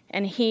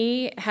 And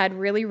he had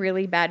really,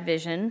 really bad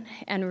vision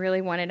and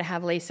really wanted to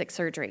have LASIK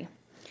surgery.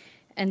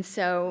 And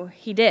so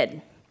he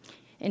did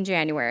in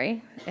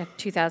January of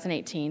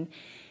 2018.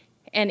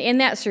 And in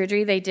that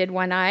surgery, they did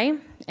one eye,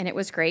 and it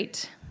was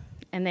great.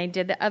 And they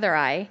did the other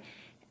eye,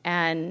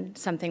 and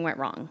something went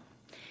wrong.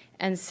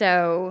 And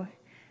so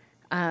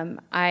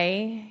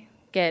I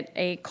get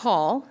a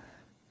call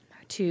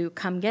to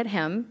come get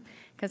him,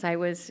 because it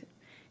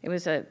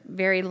was a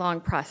very long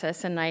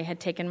process, and I had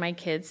taken my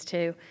kids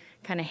to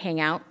kind of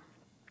hang out.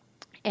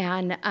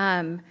 And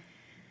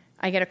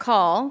I get a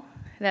call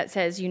that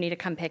says, you need to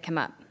come pick him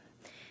up.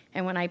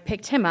 And when I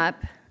picked him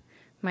up,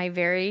 my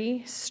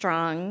very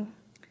strong,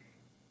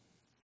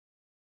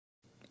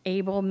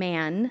 able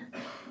man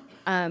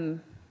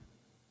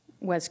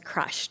was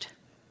crushed.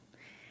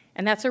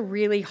 And that's a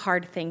really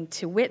hard thing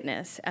to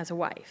witness as a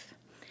wife.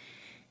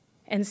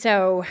 And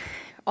so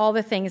all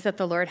the things that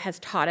the Lord has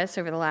taught us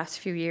over the last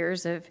few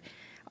years of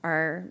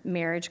our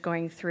marriage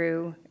going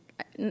through,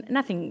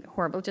 nothing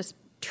horrible, just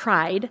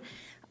tried,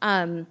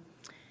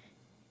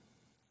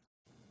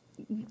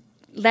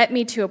 led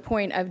me to a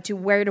point of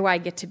where do I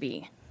get to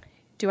be?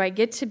 Do I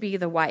get to be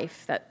the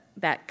wife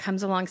that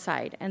comes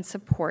alongside and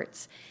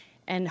supports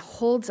and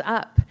holds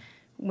up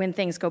when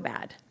things go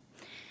bad?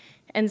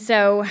 And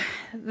so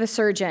the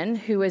surgeon,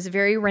 who was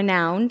very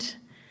renowned,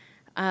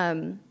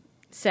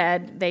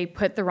 said they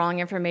put the wrong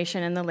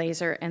information in the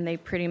laser, and they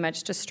pretty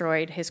much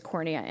destroyed his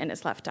cornea in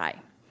his left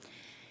eye.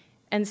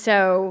 And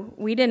so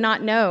we did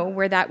not know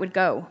where that would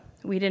go.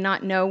 We did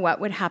not know what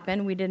would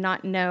happen. We did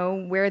not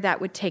know where that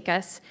would take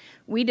us.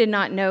 We did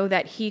not know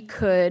that he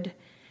could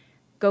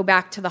go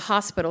back to the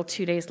hospital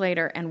 2 days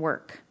later and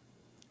work.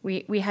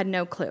 We had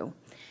no clue.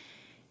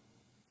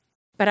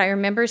 But I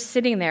remember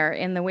sitting there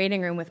in the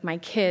waiting room with my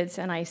kids,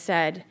 and I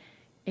said,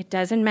 it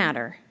doesn't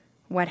matter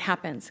what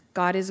happens.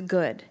 God is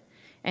good,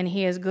 and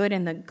he is good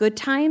in the good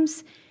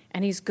times,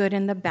 and he's good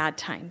in the bad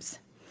times.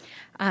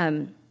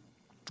 And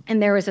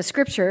there was a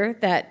scripture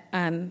that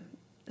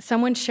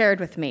someone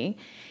shared with me,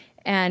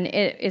 and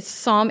it's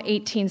Psalm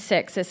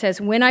 18:6. It says,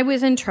 when I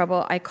was in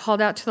trouble, I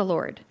called out to the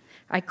Lord.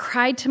 I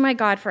cried to my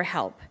God for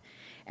help,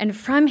 and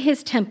from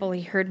his temple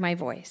he heard my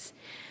voice.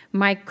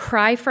 My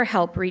cry for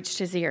help reached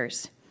his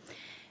ears.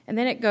 And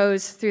then it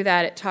goes through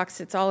that.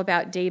 It's all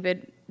about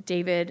David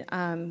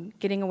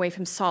getting away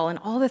from Saul and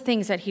all the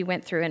things that he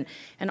went through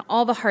and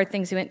all the hard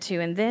things he went to.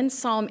 And then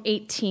Psalm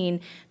 18,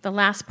 the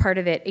last part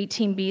of it,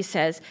 18b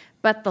says,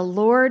 but the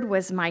Lord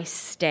was my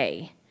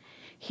stay.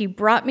 He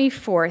brought me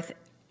forth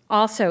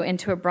also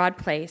into a broad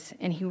place,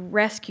 and he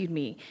rescued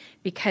me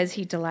because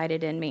he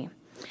delighted in me.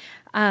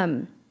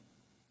 And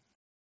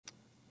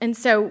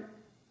so,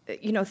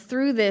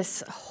 through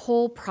this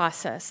whole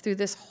process, through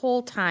this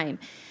whole time,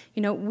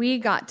 we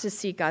got to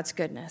see God's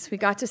goodness. We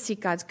got to see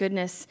God's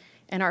goodness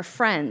in our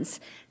friends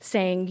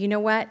saying, you know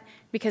what,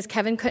 because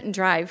Kevin couldn't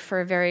drive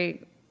for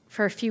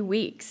a few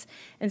weeks,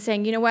 and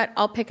saying, you know what,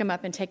 I'll pick him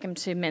up and take him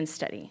to men's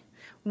study.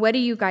 What do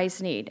you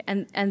guys need?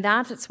 And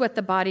that's what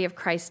the body of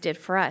Christ did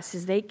for us,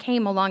 is they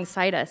came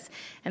alongside us,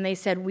 and they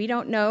said, we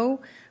don't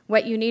know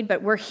what you need,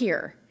 but we're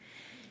here.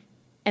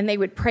 And they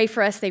would pray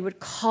for us. They would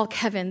call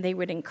Kevin. They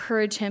would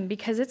encourage him,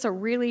 because it's a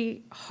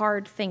really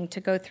hard thing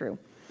to go through.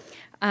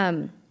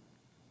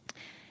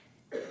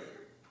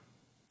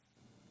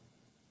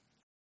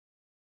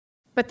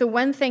 But the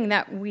one thing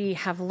that we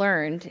have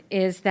learned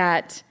is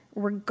that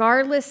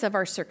regardless of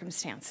our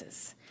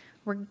circumstances,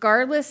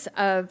 regardless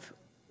of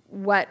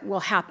what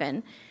will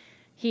happen,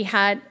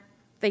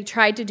 they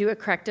tried to do a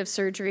corrective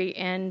surgery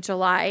in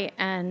July,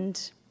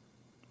 and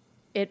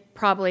it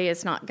probably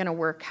is not going to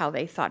work how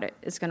they thought it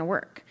is going to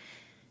work.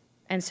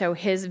 And so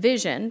his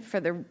vision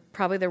for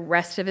probably the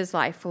rest of his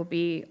life will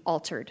be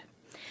altered.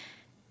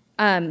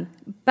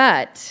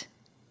 But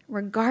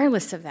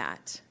regardless of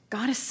that,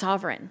 God is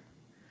sovereign.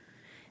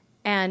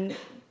 And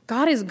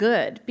God is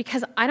good,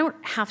 because I don't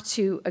have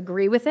to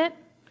agree with it.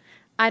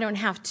 I don't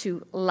have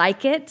to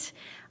like it.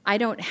 I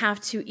don't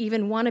have to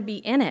even want to be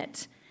in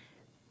it.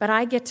 But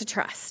I get to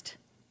trust.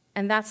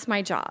 And that's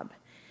my job.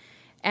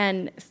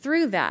 And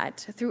through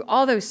that, through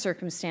all those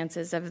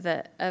circumstances of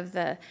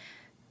the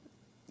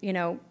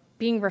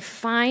being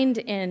refined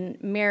in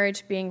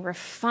marriage, being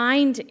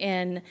refined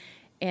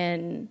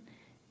in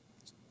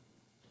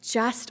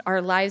just our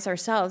lives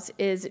ourselves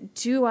is,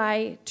 do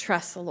I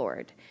trust the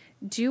Lord?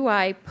 Do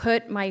I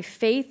put my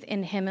faith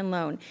in him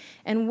alone?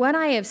 And what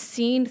I have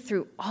seen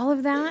through all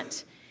of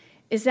that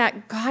is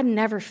that God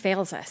never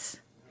fails us.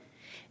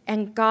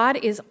 And God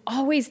is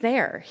always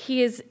there.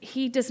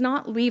 He does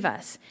not leave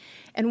us.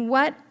 And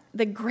what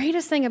the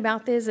greatest thing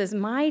about this is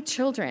my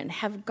children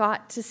have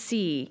got to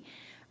see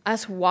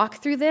us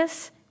walk through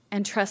this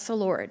and trust the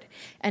Lord.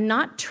 And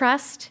not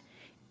trust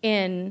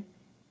in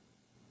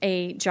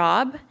a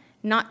job,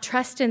 not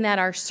trust in that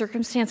our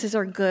circumstances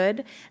are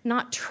good,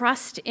 not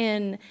trust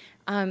in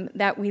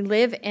that we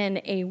live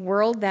in a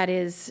world that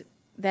is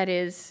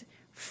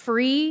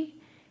free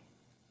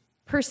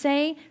per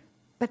se,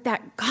 but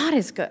that God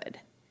is good.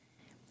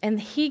 And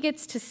they get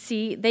to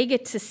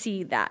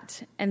see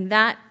that. And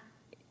that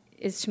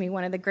is to me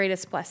one of the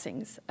greatest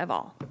blessings of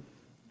all.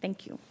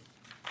 Thank you.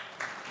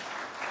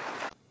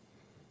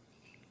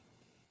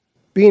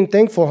 Being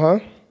thankful, huh?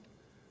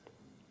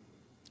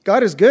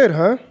 God is good,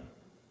 huh?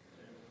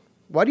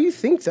 Why do you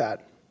think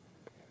that?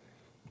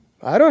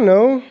 I don't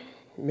know.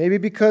 Maybe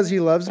because he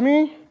loves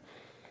me?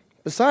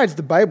 Besides,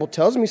 the Bible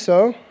tells me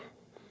so.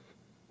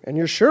 And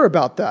you're sure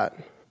about that?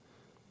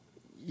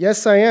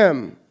 Yes, I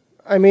am.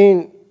 I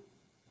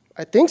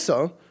think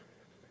so.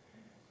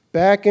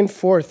 Back and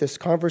forth, this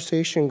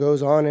conversation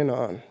goes on and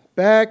on.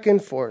 Back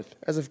and forth,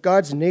 as if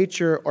God's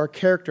nature or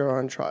character are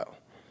on trial.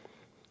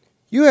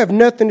 You have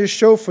nothing to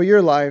show for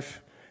your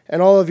life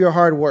and all of your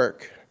hard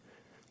work.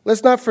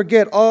 Let's not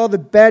forget all the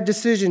bad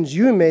decisions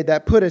you made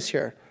that put us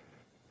here.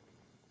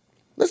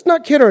 Let's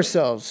not kid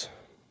ourselves.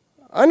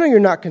 I know you're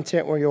not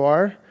content where you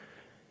are.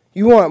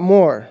 You want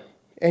more,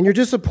 and you're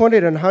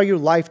disappointed in how your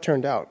life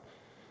turned out.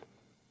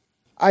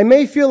 I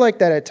may feel like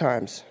that at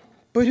times,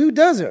 but who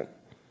doesn't?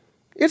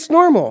 It's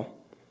normal.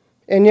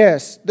 And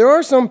yes, there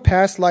are some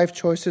past life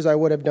choices I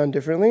would have done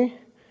differently,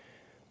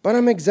 but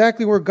I'm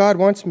exactly where God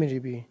wants me to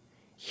be.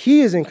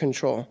 He is in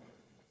control.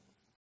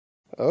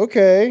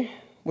 Okay,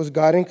 was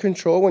God in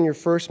control when your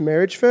first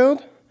marriage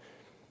failed?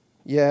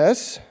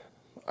 Yes.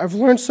 I've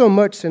learned so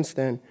much since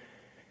then,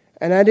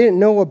 and I didn't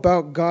know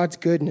about God's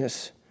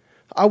goodness.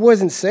 I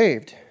wasn't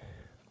saved.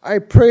 I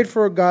prayed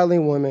for a godly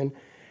woman,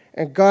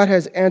 and God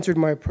has answered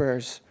my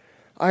prayers.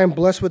 I am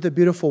blessed with a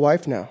beautiful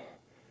wife now.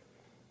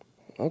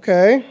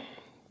 Okay,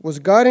 was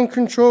God in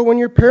control when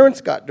your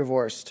parents got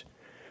divorced?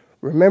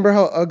 Remember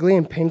how ugly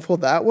and painful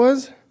that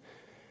was?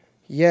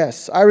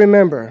 Yes, I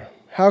remember.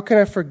 How can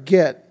I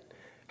forget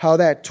how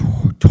that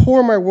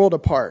tore my world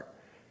apart?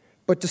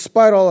 But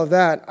despite all of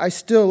that, I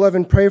still love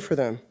and pray for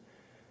them.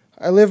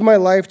 I live my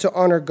life to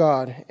honor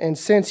God, and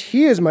since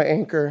he is my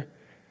anchor,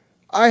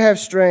 I have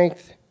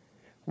strength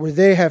where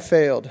they have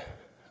failed.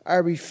 I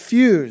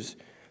refuse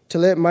to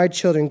let my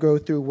children go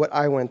through what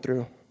I went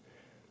through.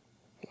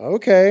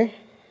 Okay,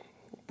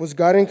 was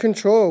God in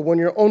control when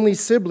your only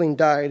sibling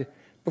died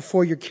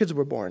before your kids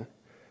were born?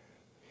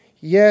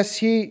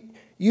 Yes, you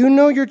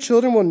know your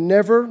children will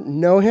never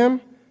know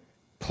him,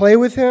 play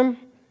with him,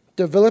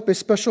 develop a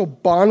special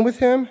bond with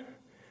him.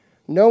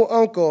 No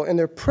uncle in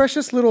their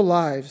precious little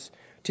lives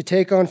to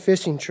take on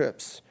fishing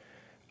trips,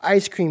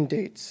 ice cream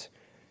dates,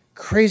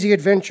 crazy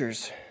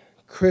adventures,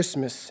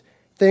 Christmas,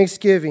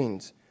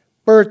 Thanksgivings,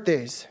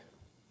 birthdays,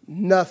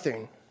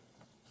 nothing.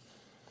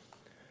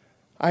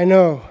 I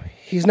know,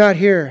 he's not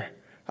here.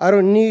 I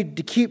don't need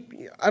you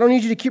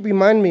to keep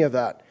reminding me of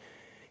that.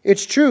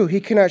 It's true, he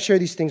cannot share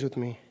these things with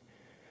me.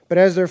 But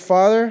as their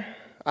father,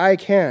 I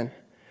can.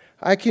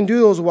 I can do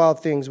those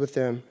wild things with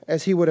them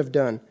as he would have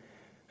done.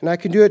 And I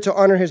can do it to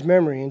honor his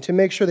memory and to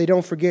make sure they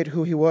don't forget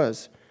who he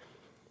was.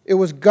 It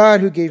was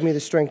God who gave me the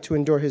strength to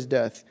endure his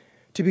death,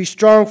 to be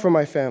strong for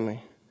my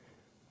family,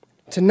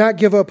 to not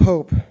give up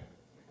hope.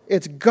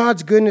 It's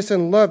God's goodness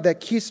and love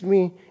that keeps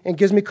me and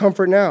gives me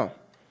comfort now.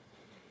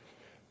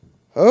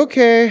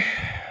 Okay,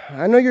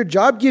 I know your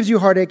job gives you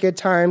heartache at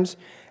times,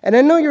 and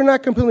I know you're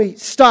not completely,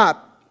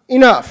 stop,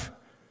 enough.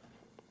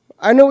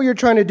 I know what you're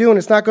trying to do, and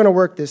it's not going to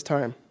work this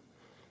time.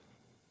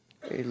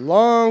 A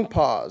long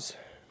pause.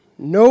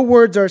 No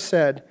words are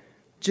said,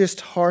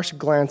 just harsh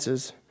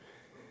glances.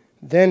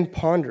 Then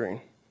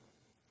pondering.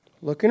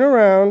 Looking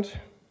around,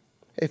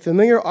 a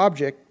familiar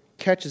object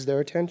catches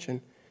their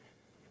attention.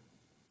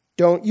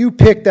 Don't you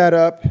pick that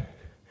up.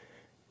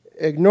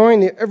 Ignoring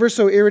the ever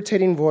so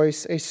irritating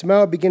voice, a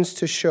smile begins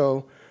to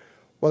show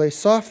while a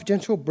soft,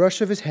 gentle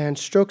brush of his hand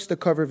strokes the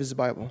cover of his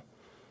Bible.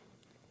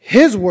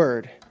 His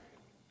word,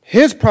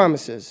 his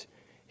promises,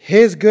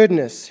 his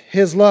goodness,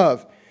 his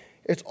love,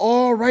 it's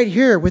all right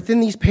here within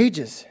these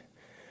pages.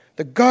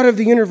 The God of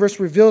the universe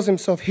reveals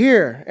himself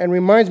here and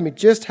reminds me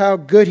just how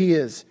good he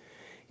is.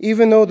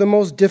 Even though the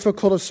most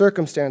difficult of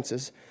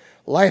circumstances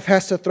life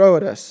has to throw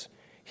at us,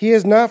 he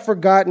has not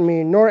forgotten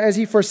me, nor has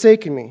he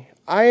forsaken me.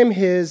 I am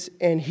his,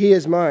 and he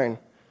is mine.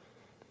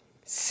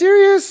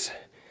 Serious?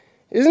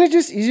 Isn't it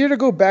just easier to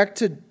go back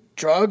to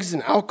drugs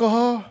and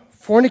alcohol,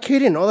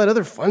 fornicating, and all that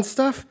other fun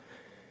stuff?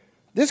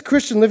 This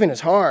Christian living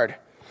is hard.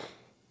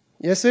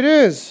 Yes, it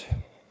is.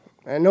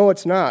 And no,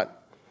 it's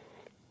not.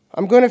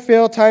 I'm going to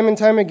fail time and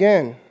time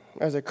again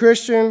as a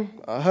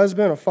Christian, a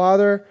husband, a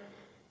father,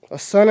 a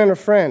son, and a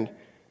friend.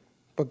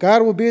 But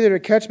God will be there to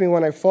catch me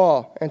when I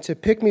fall and to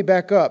pick me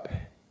back up.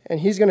 And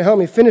He's going to help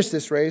me finish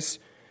this race.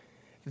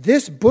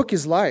 This book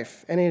is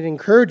life, and it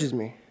encourages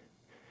me.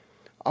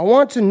 I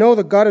want to know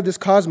the God of this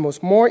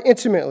cosmos more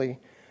intimately,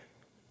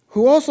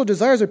 who also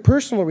desires a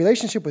personal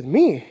relationship with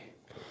me.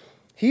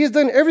 He has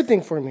done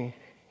everything for me.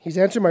 He's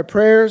answered my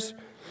prayers,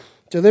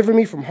 delivered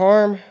me from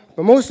harm,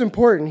 but most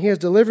important, He has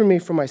delivered me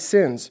from my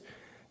sins,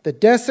 the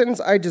death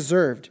sentence I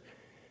deserved.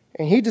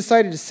 And He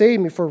decided to save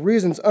me for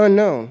reasons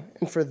unknown,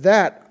 and for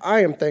that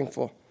I am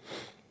thankful.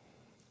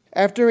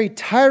 After a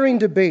tiring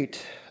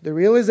debate, the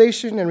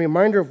realization and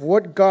reminder of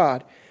what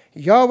God,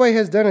 Yahweh,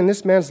 has done in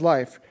this man's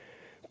life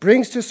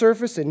brings to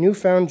surface a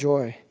newfound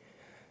joy.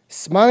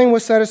 Smiling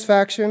with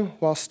satisfaction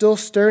while still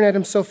staring at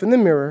himself in the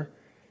mirror,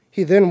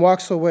 he then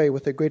walks away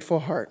with a grateful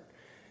heart,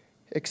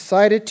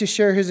 excited to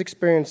share his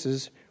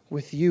experiences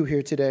with you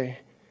here today.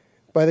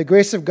 By the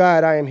grace of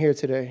God, I am here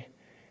today,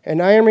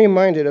 and I am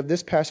reminded of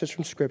this passage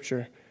from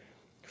Scripture,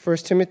 1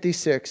 Timothy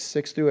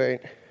 6:6-8.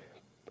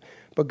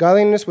 But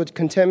godliness with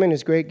contentment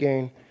is great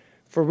gain,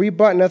 for we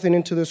brought nothing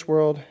into this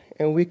world,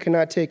 and we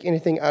cannot take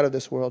anything out of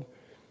this world.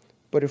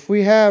 But if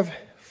we have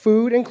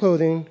food and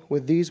clothing,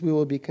 with these we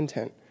will be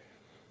content.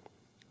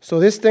 So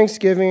this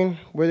Thanksgiving,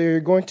 whether you're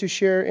going to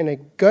share in a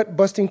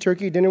gut-busting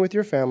turkey dinner with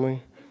your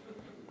family,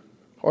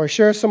 or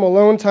share some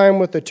alone time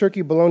with a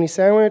turkey bologna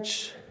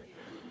sandwich,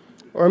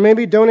 or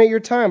maybe donate your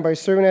time by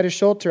serving at a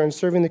shelter and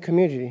serving the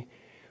community,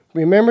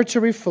 remember to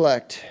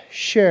reflect,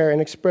 share, and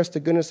express the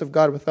goodness of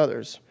God with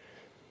others.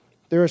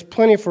 There is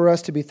plenty for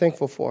us to be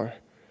thankful for.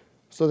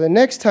 So the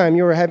next time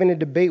you are having a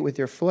debate with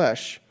your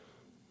flesh,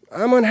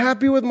 I'm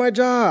unhappy with my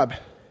job,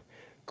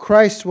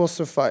 Christ will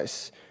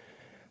suffice.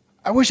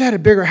 I wish I had a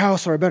bigger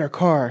house or a better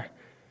car.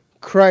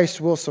 Christ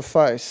will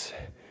suffice.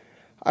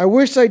 I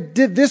wish I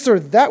did this or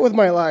that with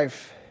my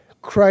life.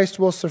 Christ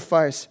will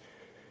suffice.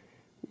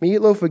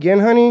 Meatloaf again,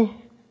 honey?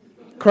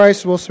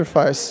 Christ will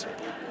suffice.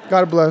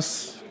 God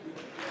bless.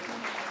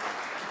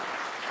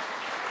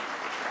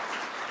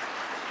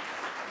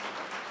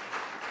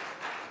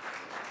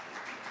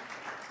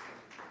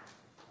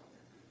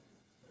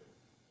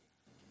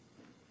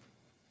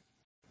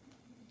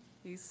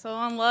 He's so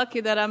unlucky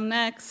that I'm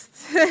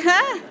next.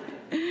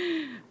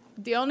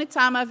 The only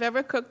time I've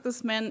ever cooked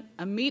this man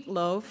a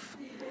meatloaf,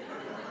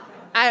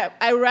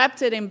 I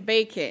wrapped it in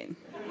bacon,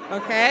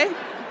 okay?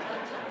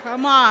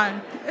 Come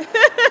on.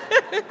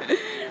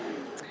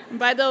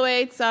 By the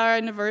way, it's our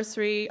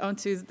anniversary on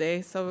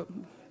Tuesday, so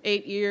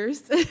 8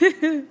 years.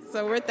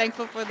 So we're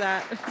thankful for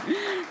that.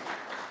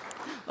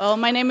 Well,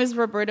 my name is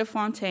Roberta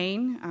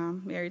Fontaine.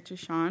 I'm married to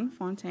Sean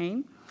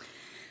Fontaine.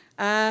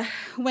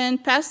 When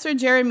Pastor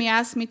Jeremy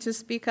asked me to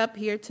speak up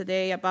here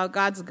today about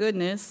God's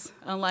goodness,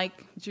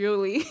 unlike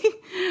Julie,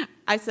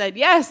 I said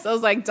yes. I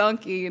was like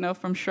Donkey,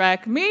 from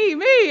Shrek. Me.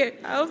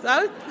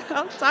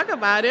 I'll talk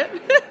about it.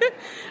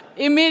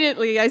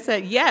 Immediately, I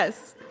said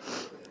yes.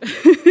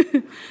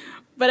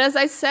 But as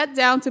I sat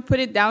down to put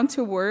it down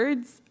to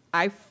words,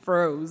 I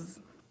froze.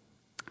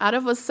 Out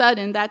of a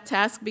sudden, that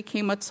task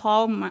became a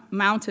tall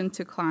mountain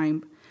to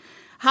climb.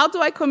 How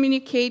do I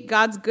communicate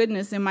God's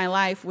goodness in my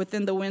life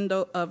within the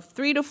window of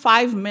 3 to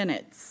 5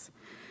 minutes?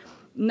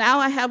 Now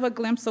I have a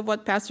glimpse of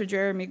what Pastor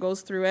Jeremy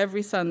goes through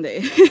every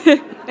Sunday,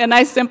 and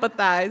I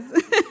sympathize.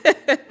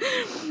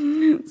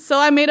 So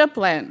I made a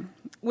plan.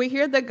 We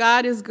hear that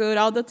God is good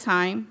all the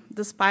time,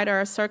 despite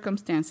our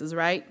circumstances,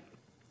 right?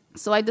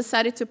 So I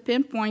decided to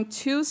pinpoint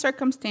 2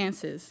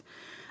 circumstances,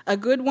 a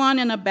good one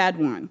and a bad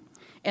one,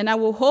 and I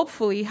will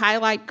hopefully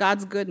highlight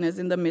God's goodness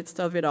in the midst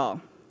of it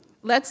all.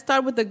 Let's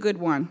start with the good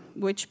one,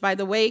 which, by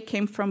the way,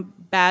 came from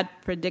bad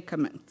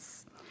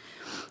predicaments.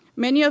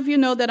 Many of you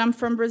know that I'm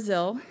from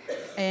Brazil,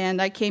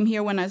 and I came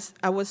here when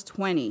I was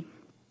 20.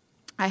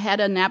 I had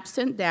an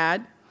absent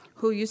dad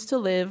who used to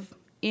live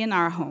in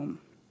our home.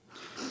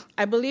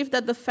 I believe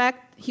that the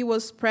fact he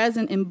was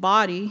present in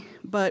body,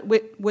 but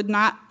would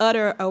not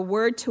utter a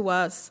word to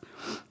us,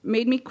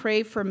 made me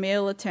crave for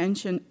male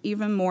attention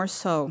even more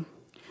so.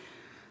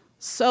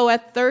 So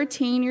at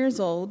 13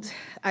 years old,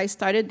 I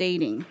started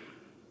dating.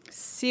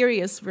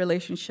 Serious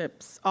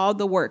relationships, all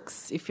the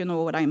works, if you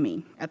know what I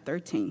mean, at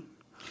 13.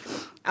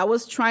 I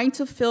was trying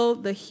to fill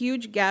the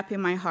huge gap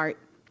in my heart.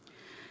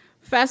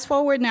 Fast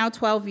forward now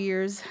 12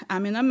 years,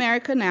 I'm in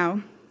America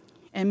now,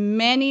 and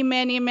many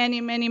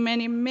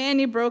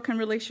broken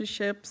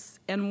relationships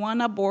and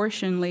one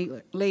abortion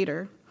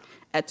later,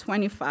 at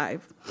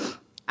 25,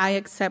 I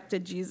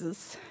accepted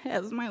Jesus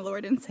as my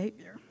Lord and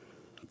Savior.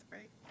 That's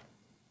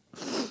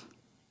right.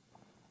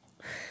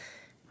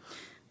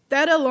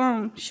 That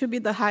alone should be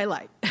the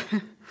highlight.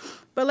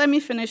 But let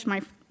me finish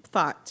my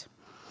thought.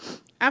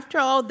 After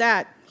all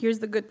that, here's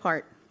the good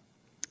part.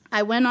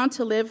 I went on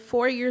to live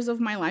 4 years of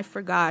my life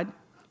for God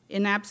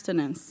in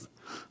abstinence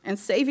and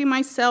saving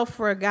myself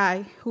for a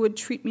guy who would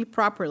treat me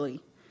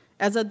properly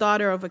as a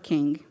daughter of a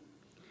king.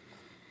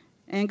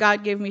 And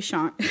God gave me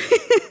Sean.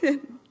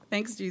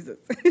 Thanks, Jesus.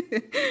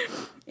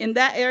 In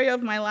that area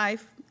of my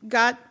life,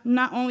 God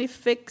not only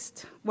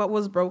fixed what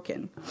was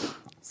broken.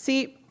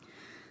 See,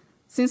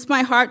 since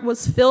my heart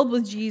was filled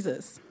with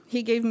Jesus,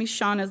 he gave me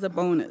Sean as a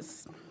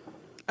bonus.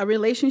 A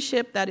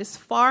relationship that is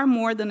far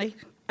more than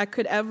I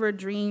could ever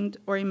dreamed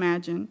or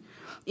imagine,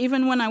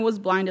 even when I was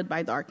blinded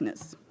by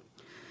darkness.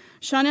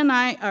 Sean and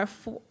I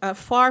are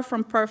far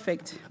from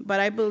perfect, but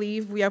I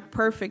believe we are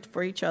perfect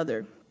for each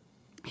other.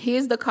 He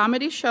is the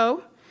comedy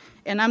show,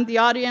 and I'm the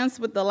audience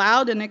with the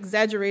loud and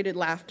exaggerated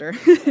laughter.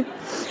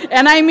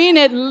 And I mean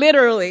it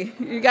literally.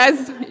 You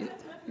guys,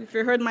 if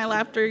you heard my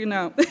laughter, you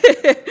know.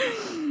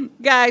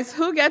 Guys,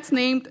 who gets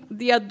named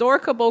the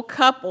adorkable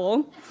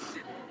couple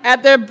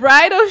at their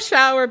bridal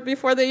shower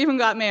before they even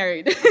got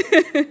married?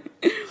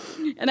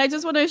 And I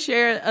just want to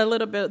share a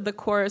little bit the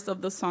chorus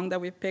of the song that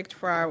we picked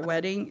for our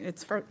wedding.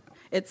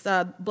 It's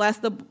Bless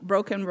the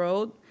Broken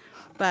Road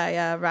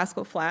by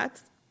Rascal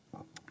Flatts.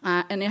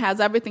 And it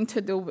has everything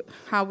to do with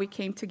how we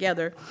came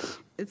together.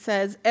 It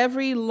says,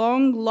 every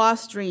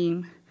long-lost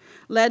dream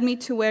led me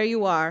to where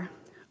you are.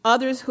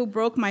 Others who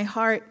broke my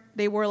heart,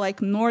 they were like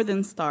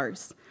northern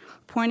stars,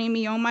 pointing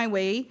me on my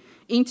way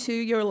into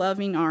your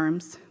loving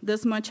arms.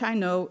 This much I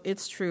know,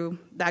 it's true,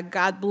 that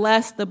God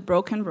blessed the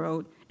broken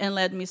road and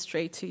led me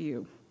straight to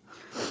you.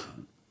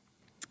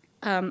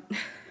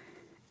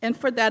 And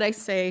for that I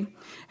say,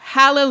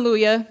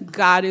 hallelujah,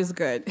 God is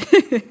good.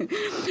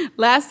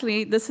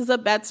 Lastly, this is a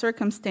bad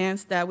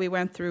circumstance that we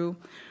went through,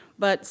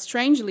 but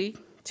strangely,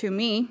 to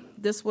me,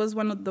 this was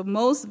one of the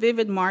most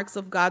vivid marks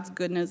of God's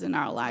goodness in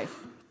our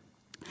life.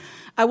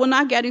 I will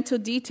not get into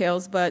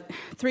details, but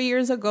 3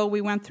 years ago, we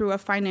went through a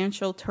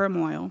financial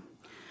turmoil,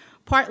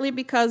 partly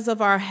because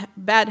of our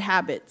bad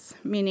habits,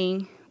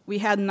 meaning we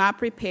had not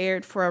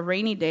prepared for a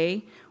rainy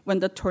day when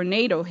the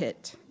tornado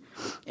hit,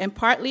 and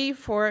partly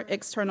for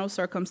external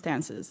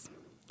circumstances.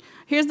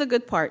 Here's the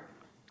good part.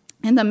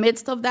 In the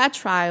midst of that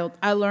trial,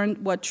 I learned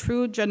what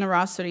true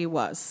generosity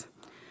was.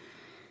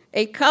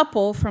 A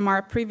couple from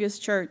our previous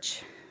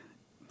church,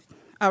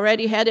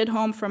 already headed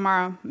home from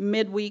our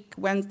midweek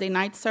Wednesday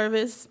night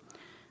service,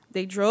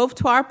 they drove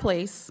to our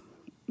place,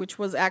 which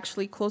was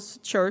actually close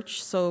to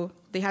church, so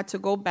they had to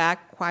go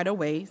back quite a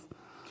ways,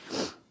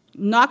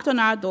 knocked on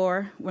our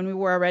door when we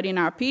were already in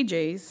our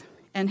PJs,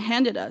 and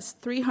handed us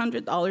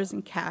 $300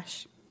 in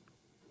cash.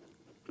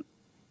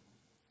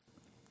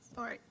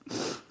 Sorry.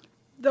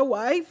 The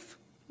wife,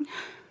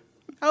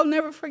 I'll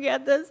never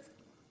forget this.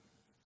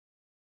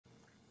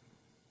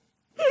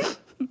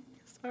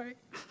 Sorry.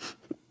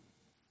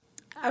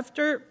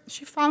 After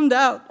she found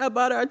out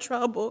about our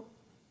trouble,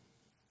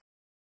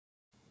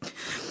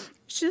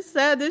 she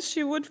said that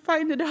she would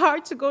find it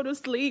hard to go to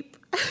sleep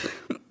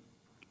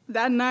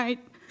that night,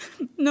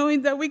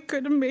 knowing that we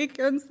couldn't make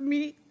ends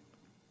meet,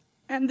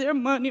 and their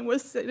money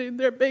was sitting in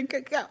their bank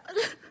account.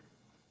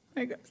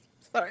 I guess,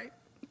 sorry.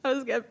 I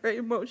was getting very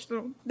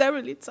emotional. That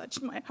really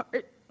touched my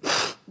heart.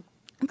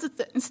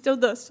 It still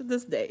does to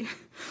this day.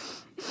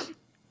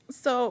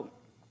 So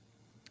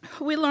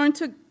we learned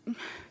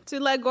to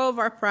let go of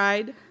our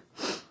pride.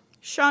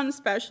 Sean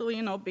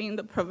especially, being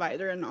the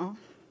provider and all.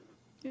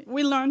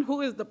 We learned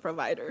who is the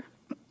provider.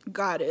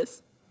 God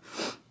is.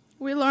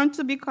 We learned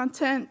to be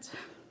content.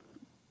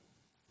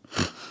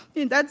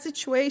 In that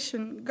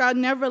situation, God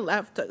never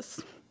left us.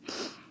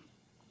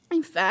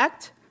 In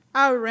fact,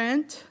 our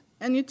rent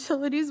and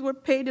utilities were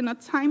paid in a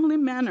timely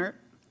manner,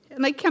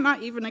 and I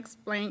cannot even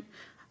explain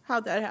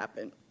how that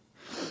happened.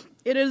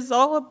 It is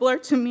all a blur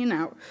to me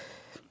now.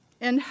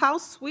 And how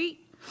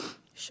sweet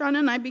Sean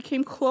and I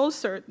became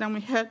closer than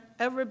we had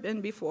ever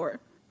been before.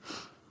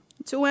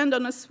 To end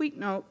on a sweet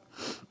note,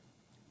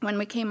 when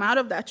we came out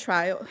of that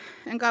trial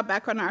and got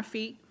back on our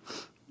feet,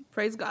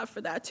 praise God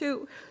for that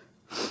too.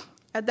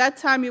 At that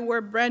time, we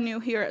were brand new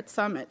here at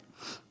Summit,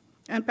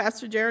 and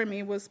Pastor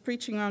Jeremy was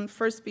preaching on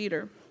 1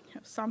 Peter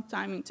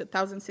sometime in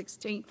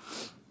 2016.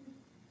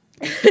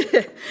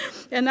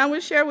 And I will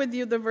share with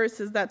you the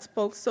verses that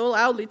spoke so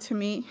loudly to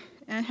me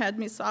and had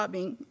me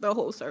sobbing the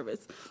whole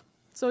service.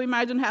 So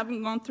imagine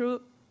having gone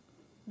through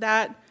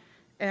that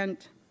and,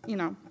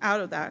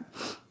 out of that.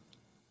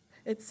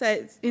 It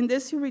says, in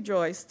this you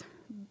rejoiced,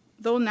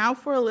 though now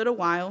for a little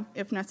while,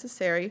 if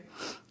necessary,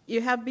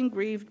 you have been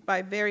grieved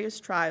by various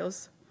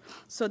trials,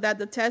 so that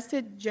the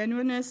tested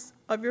genuineness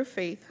of your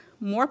faith,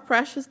 more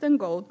precious than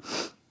gold,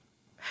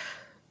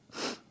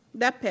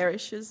 that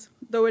perishes,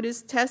 though it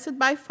is tested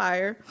by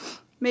fire,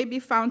 may be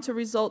found to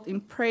result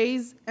in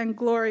praise and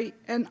glory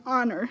and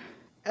honor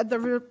at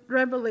the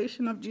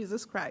revelation of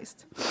Jesus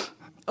Christ.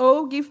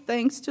 Oh, give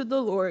thanks to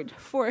the Lord,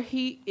 for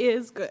he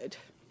is good.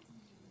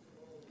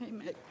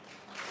 Amen.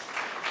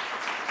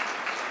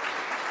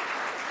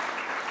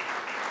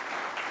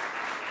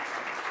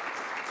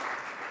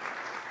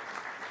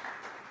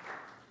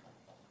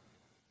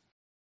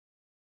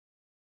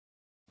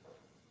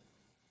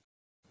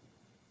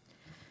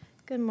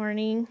 Good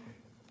morning.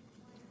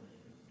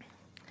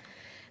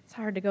 It's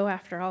hard to go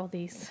after all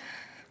these.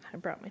 I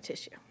brought my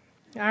tissue.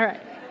 All right.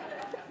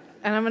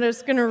 And I'm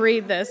just going to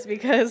read this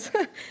because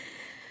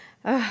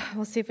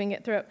We'll see if we can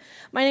get through it.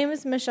 My name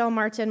is Michelle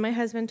Martin. My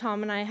husband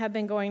Tom and I have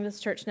been going to this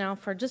church now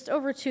for just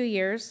over 2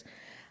 years,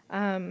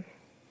 and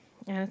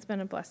it's been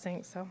a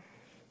blessing. So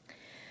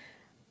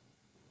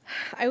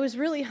I was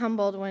really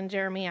humbled when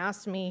Jeremy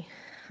asked me,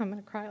 I'm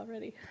going to cry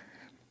already.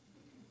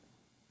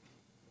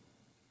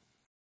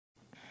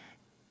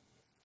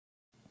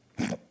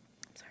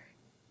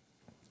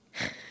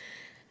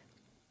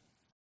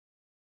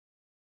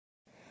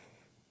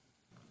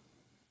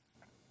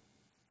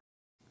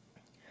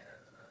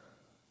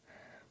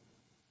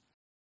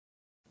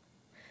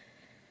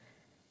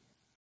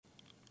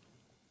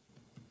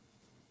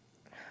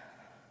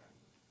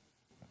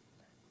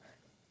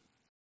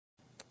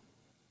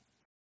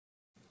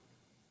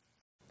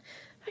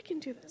 I can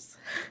do this.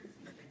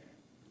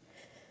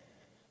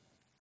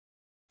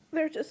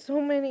 There are just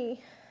so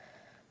many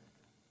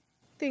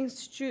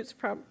things to choose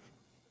from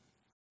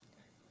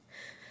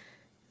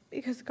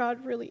because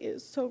God really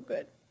is so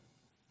good.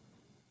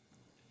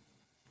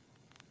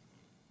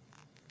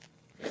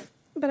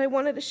 But I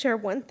wanted to share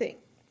one thing.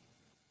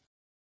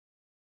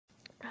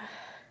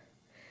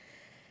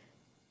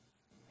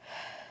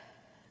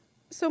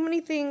 So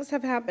many things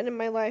have happened in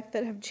my life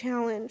that have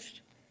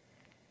challenged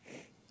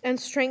and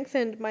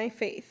strengthened my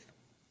faith.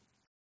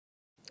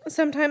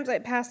 Sometimes I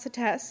passed the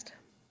test.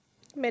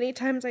 Many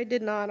times I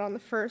did not on the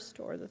first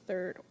or the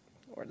third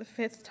or the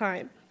fifth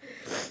time.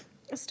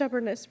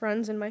 Stubbornness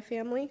runs in my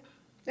family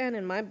and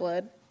in my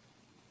blood.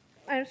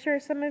 I'm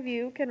sure some of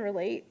you can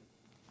relate.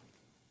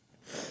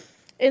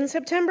 In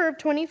September of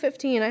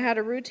 2015, I had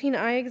a routine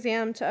eye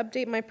exam to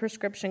update my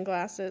prescription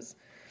glasses.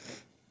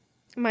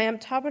 My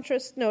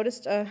optometrist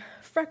noticed a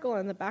freckle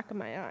on the back of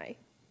my eye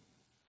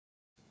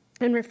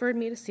and referred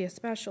me to see a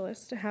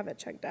specialist to have it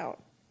checked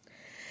out.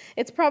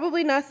 It's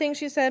probably nothing,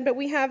 she said, but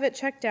we have it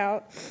checked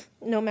out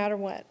no matter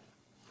what.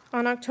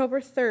 On October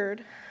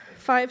 3rd,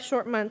 5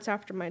 short months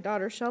after my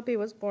daughter Shelby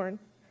was born,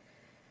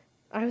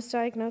 I was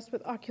diagnosed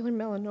with ocular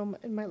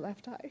melanoma in my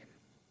left eye.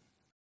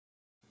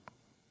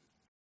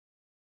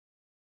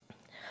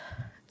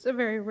 It's a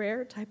very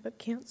rare type of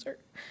cancer,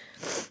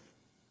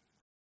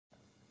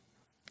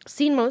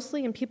 seen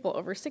mostly in people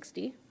over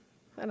 60,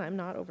 and I'm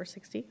not over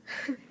 60,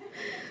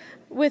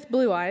 with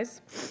blue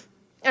eyes.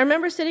 I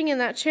remember sitting in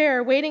that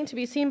chair waiting to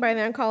be seen by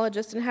the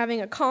oncologist and having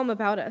a calm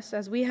about us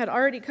as we had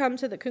already come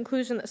to the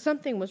conclusion that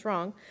something was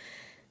wrong.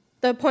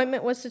 The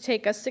appointment was to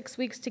take us 6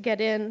 weeks to get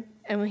in,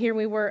 and here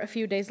we were a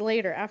few days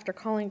later after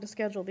calling to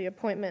schedule the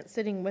appointment,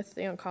 sitting with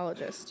the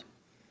oncologist.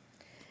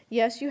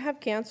 Yes, you have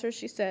cancer,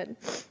 she said,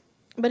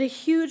 but a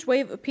huge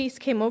wave of peace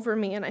came over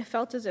me, and I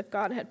felt as if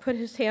God had put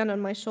his hand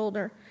on my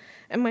shoulder,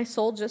 and my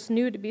soul just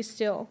knew to be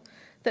still,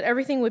 that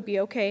everything would be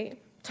okay.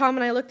 Tom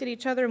and I looked at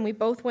each other, and we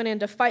both went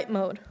into fight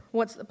mode.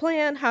 What's the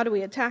plan? How do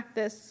we attack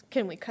this?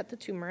 Can we cut the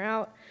tumor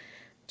out?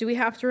 Do we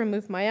have to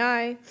remove my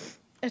eye?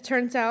 It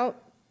turns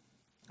out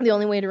the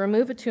only way to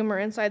remove a tumor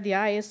inside the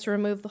eye is to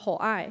remove the whole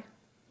eye.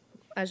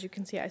 As you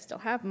can see, I still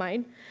have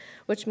mine,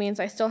 which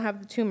means I still have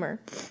the tumor.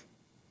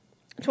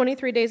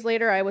 23 days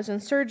later, I was in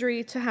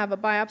surgery to have a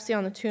biopsy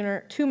on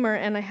the tumor,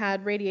 and I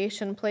had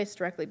radiation placed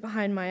directly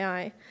behind my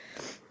eye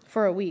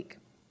for a week.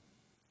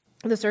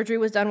 The surgery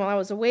was done while I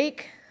was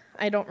awake.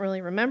 I don't really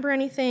remember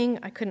anything.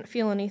 I couldn't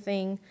feel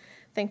anything.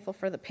 Thankful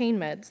for the pain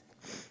meds.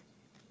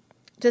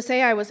 To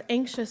say I was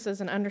anxious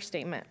is an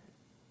understatement,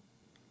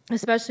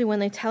 especially when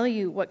they tell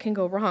you what can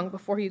go wrong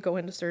before you go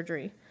into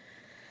surgery.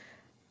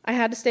 I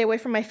had to stay away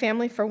from my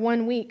family for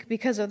 1 week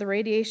because of the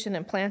radiation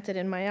implanted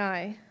in my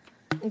eye.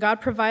 God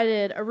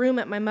provided a room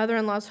at my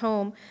mother-in-law's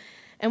home,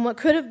 and what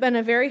could have been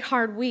a very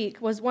hard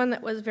week was one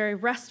that was very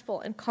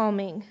restful and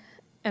calming,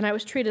 and I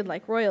was treated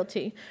like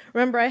royalty.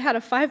 Remember, I had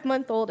a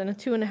 5-month-old and a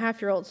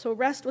 2.5-year-old, so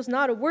rest was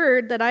not a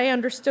word that I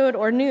understood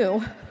or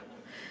knew.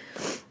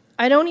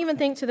 I don't even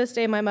think to this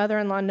day my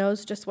mother-in-law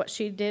knows just what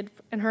she did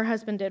and her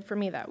husband did for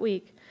me that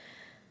week.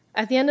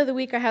 At the end of the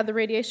week, I had the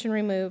radiation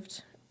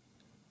removed,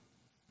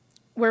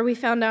 where we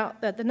found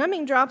out that the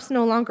numbing drops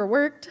no longer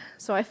worked,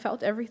 so I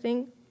felt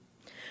everything.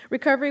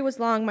 Recovery was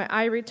long. My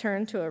eye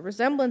returned to a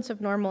resemblance of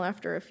normal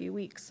after a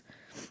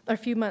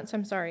few months.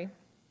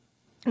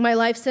 My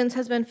life since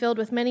has been filled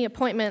with many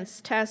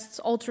appointments,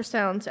 tests,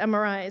 ultrasounds,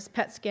 MRIs,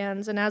 PET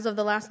scans, and as of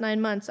the last 9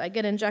 months, I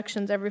get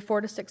injections every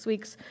 4 to 6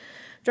 weeks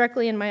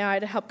directly in my eye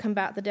to help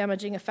combat the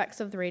damaging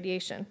effects of the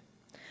radiation.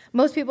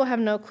 Most people have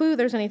no clue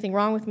there's anything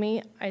wrong with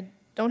me. I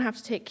don't have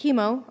to take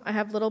chemo. I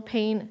have little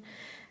pain,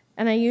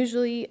 and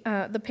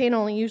the pain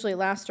only usually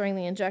lasts during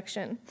the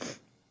injection.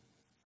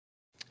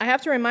 I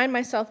have to remind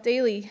myself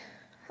daily,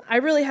 I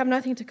really have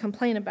nothing to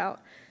complain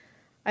about.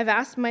 I've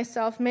asked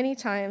myself many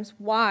times,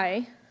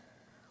 why?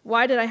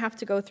 Why did I have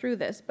to go through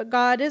this? But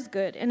God is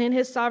good, and in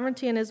his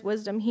sovereignty and his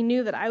wisdom, he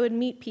knew that I would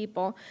meet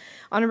people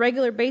on a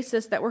regular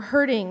basis that were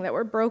hurting, that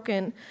were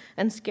broken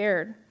and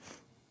scared.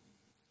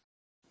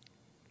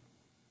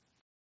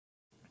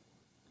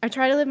 I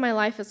try to live my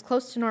life as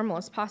close to normal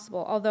as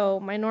possible, although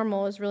my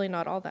normal is really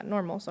not all that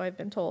normal, so I've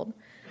been told.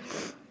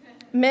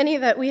 Many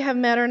that we have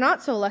met are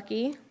not so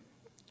lucky,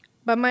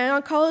 but my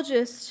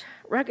oncologist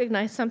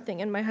recognized something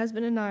in my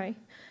husband and I.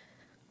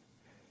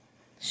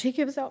 She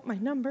gives out my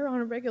number on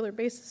a regular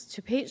basis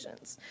to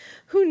patients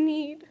who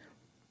need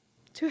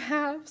to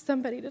have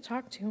somebody to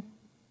talk to.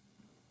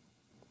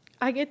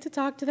 I get to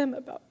talk to them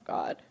about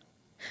God,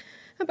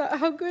 about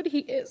how good He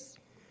is.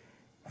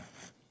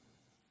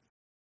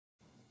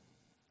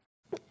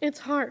 It's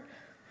hard.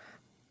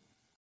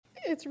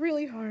 It's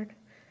really hard.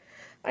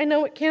 I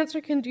know what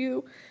cancer can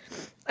do.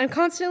 I'm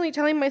constantly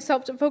telling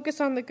myself to focus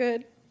on the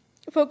good,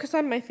 focus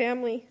on my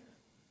family,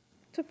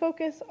 to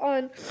focus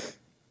on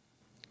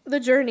the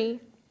journey,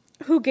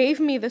 who gave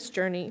me this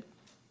journey.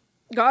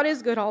 God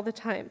is good all the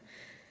time.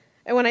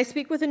 And when I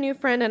speak with a new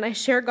friend and I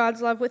share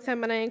God's love with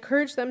them and I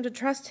encourage them to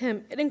trust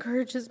Him, it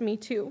encourages me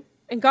too.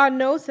 And God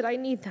knows that I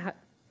need that.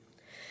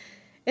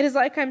 It is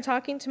like I'm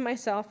talking to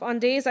myself. On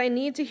days I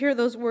need to hear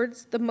those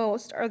words the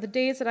most are the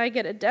days that I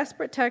get a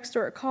desperate text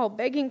or a call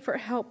begging for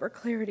help or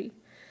clarity.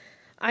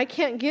 I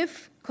can't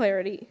give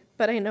clarity,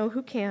 but I know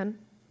who can.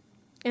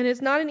 And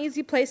it's not an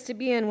easy place to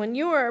be in when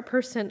you are a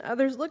person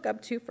others look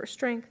up to for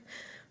strength,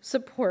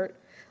 support,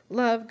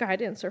 love,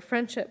 guidance, or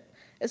friendship,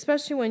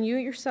 especially when you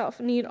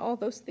yourself need all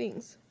those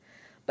things.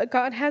 But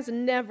God has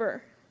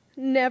never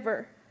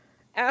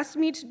asked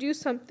me to do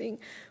something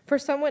for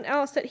someone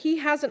else that He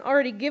hasn't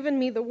already given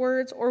me the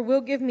words or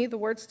will give me the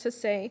words to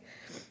say,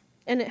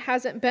 and it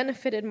hasn't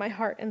benefited my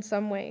heart in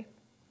some way.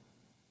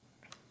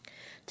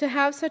 To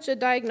have such a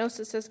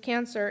diagnosis as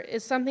cancer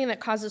is something that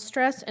causes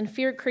stress and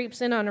fear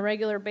creeps in on a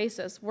regular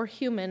basis. We're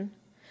human,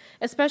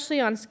 especially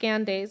on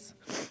scan days.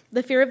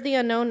 The fear of the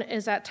unknown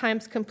is at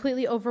times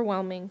completely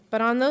overwhelming, but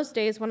on those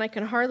days when I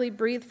can hardly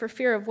breathe for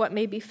fear of what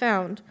may be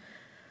found,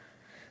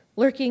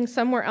 lurking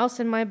somewhere else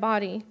in my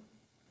body,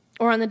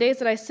 or on the days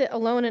that I sit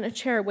alone in a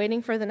chair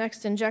waiting for the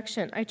next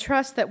injection, I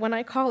trust that when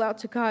I call out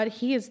to God,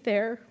 He is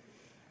there.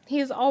 He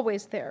is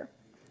always there,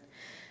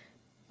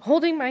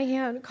 holding my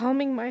hand,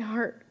 calming my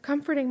heart,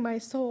 comforting my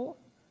soul,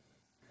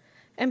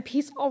 and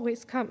peace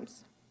always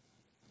comes.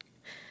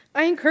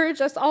 I encourage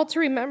us all to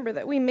remember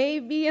that we may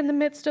be in the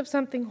midst of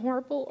something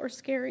horrible or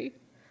scary,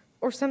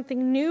 or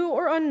something new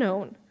or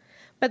unknown,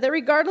 but that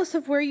regardless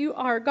of where you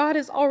are, God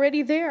is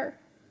already there.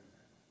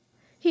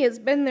 He has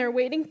been there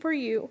waiting for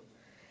you,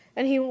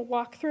 and He will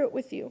walk through it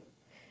with you.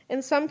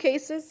 In some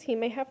cases, He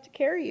may have to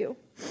carry you.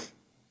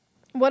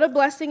 What a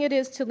blessing it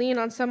is to lean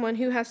on someone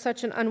who has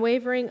such an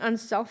unwavering,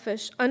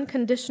 unselfish,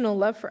 unconditional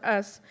love for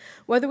us.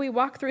 Whether we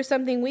walk through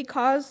something we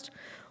caused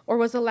or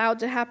was allowed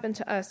to happen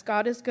to us,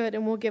 God is good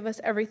and will give us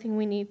everything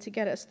we need to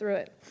get us through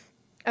it.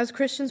 As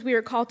Christians, we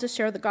are called to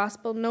share the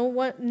gospel.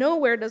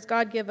 Nowhere does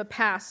God give a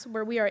pass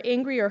where we are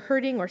angry or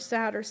hurting or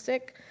sad or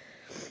sick.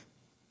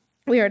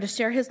 We are to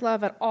share His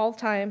love at all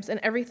times in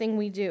everything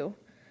we do.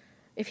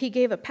 If He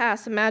gave a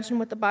pass, imagine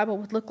what the Bible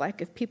would look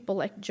like if people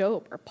like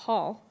Job or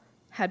Paul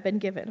had been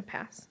given a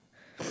pass.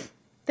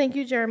 Thank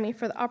you, Jeremy,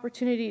 for the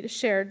opportunity to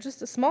share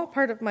just a small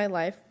part of my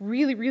life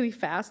really, really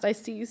fast. I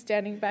see you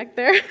standing back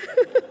there.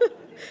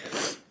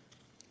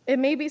 It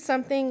may be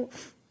something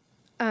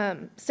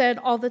said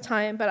all the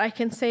time, but I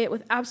can say it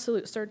with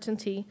absolute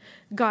certainty.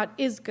 God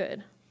is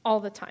good all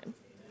the time.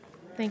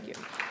 Thank you.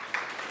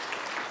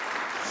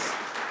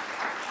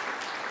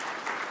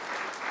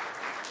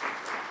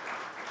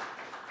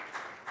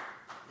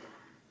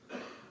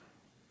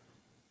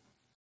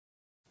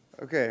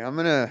 Okay, I'm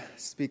gonna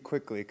speak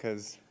quickly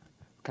because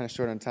I'm kind of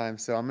short on time.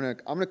 So I'm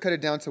gonna cut it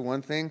down to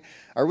one thing.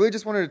 I really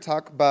just wanted to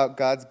talk about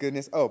God's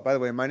goodness. Oh, by the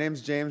way, my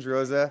name's James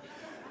Rosa.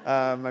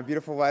 My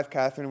beautiful wife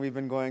Catherine. We've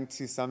been going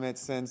to Summit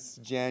since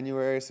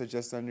January, so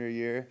just under a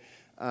year.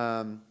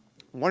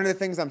 One of the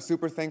things I'm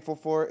super thankful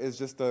for is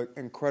just the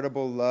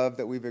incredible love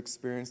that we've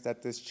experienced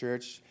at this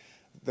church.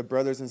 The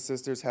brothers and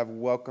sisters have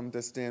welcomed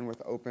us in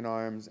with open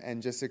arms, and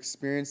just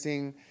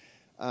experiencing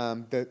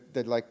the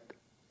like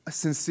a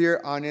sincere,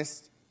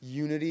 honest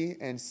unity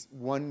and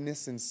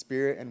oneness in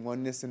spirit and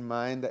oneness in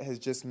mind that has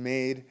just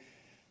made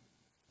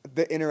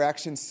the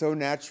interaction so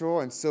natural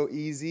and so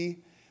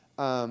easy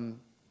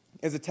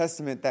is a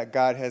testament that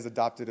God has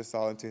adopted us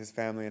all into His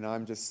family, and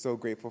I'm just so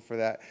grateful for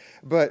that.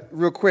 But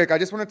real quick, I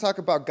just want to talk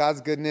about God's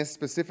goodness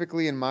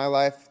specifically in my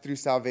life through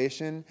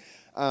salvation,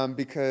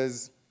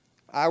 because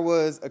I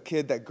was a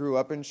kid that grew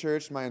up in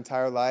church my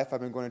entire life. I've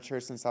been going to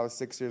church since I was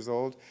 6 years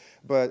old,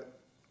 but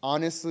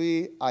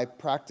honestly, I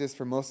practiced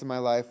for most of my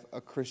life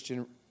a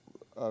Christian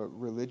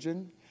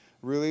religion,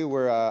 really,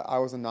 where I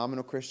was a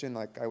nominal Christian.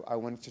 Like I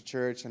went to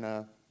church,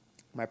 and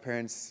my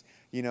parents,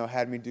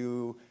 had me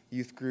do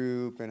youth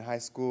group and high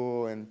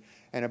school and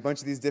a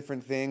bunch of these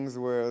different things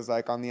where it was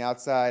like on the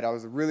outside, I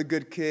was a really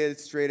good kid,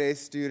 straight A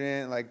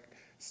student, like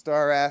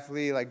star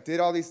athlete, like did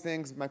all these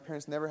things. My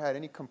parents never had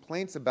any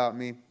complaints about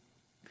me.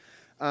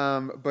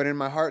 But in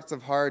my hearts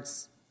of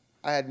hearts,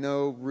 I had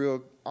no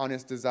real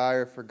honest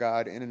desire for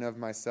God in and of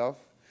myself.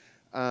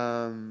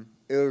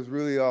 It was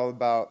really all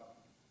about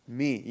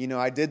me.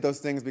 I did those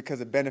things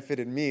because it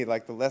benefited me.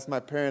 Like the less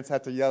my parents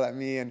had to yell at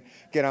me and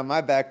get on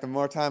my back, the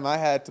more time I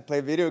had to play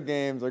video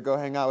games or go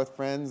hang out with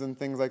friends and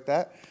things like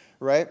that,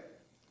 right?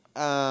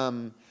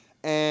 And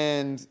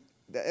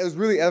it was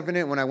really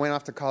evident when I went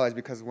off to college,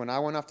 because when I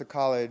went off to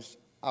college,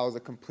 I was a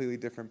completely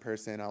different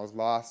person. I was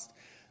lost.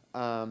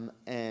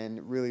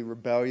 and really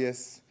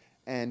rebellious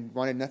and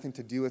wanted nothing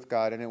to do with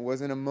God. And it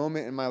was in a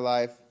moment in my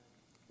life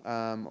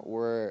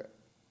where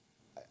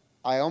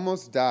I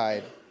almost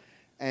died.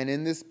 And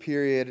in this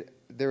period,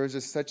 there was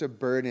just such a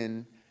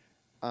burden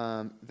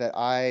that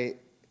I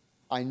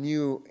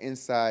knew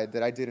inside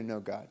that I didn't know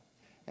God.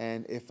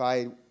 And if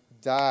I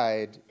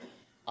died,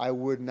 I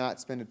would not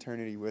spend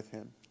eternity with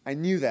him. I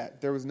knew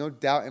that. There was no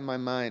doubt in my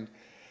mind.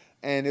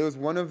 And it was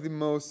one of the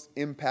most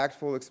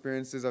impactful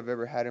experiences I've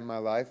ever had in my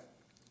life.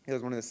 It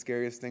was one of the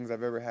scariest things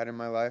I've ever had in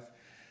my life.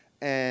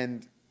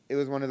 And it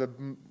was one of the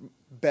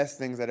best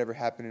things that ever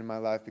happened in my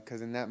life,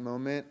 because in that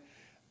moment,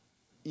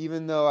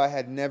 even though I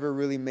had never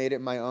really made it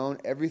my own,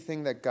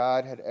 everything that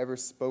God had ever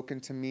spoken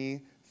to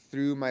me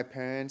through my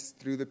parents,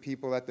 through the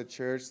people at the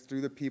church,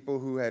 through the people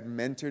who had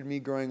mentored me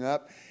growing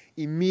up,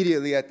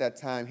 immediately at that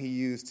time he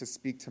used to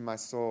speak to my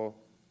soul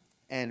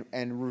and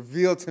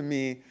reveal to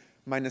me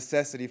my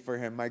necessity for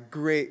him, my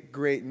great,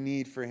 great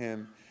need for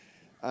him.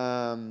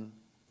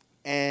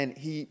 And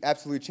he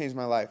absolutely changed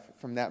my life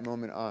from that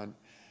moment on.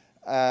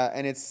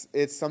 And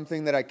it's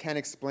something that I can't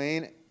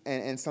explain,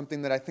 and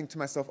something that I think to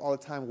myself all the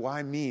time,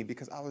 why me?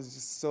 Because I was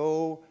just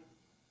so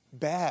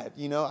bad,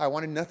 I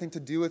wanted nothing to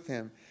do with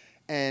him.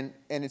 And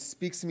it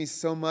speaks to me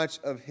so much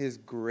of his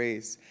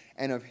grace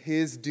and of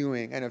his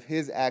doing and of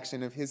his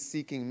action, of his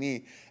seeking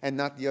me, and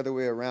not the other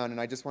way around.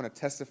 And I just want to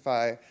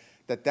testify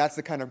that that's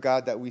the kind of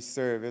God that we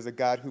serve, is a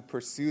God who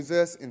pursues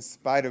us in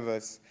spite of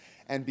us.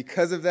 And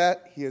because of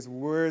that, he is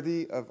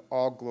worthy of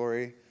all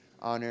glory,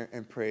 honor,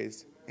 and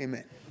praise.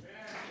 Amen.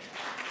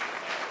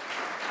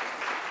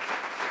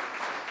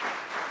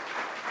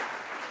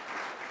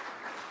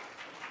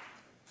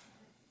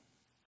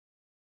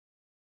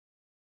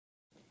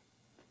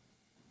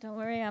 Don't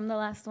worry, I'm the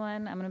last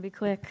one. I'm going to be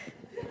quick.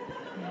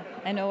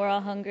 I know we're all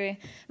hungry.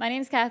 My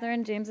name's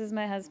Catherine. James is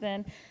my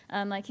husband.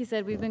 Like he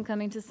said, we've been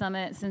coming to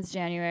Summit since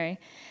January.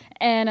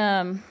 And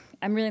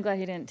I'm really glad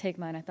he didn't take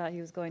mine. I thought he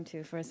was going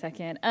to for a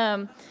second.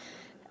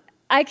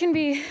 I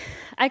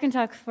can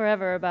talk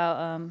forever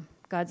about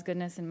God's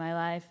goodness in my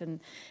life and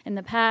in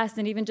the past,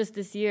 and even just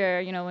this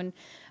year.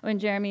 When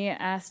Jeremy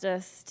asked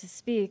us to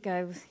speak,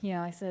 I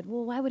said,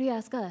 well, why would he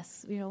ask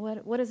us?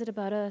 What is it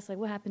about us? Like,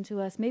 what happened to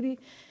us? Maybe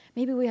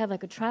we have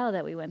like a trial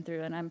that we went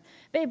through. And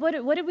babe,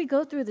 what did we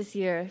go through this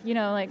year?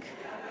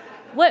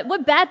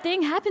 What bad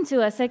thing happened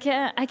to us? I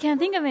can't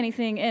think of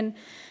anything.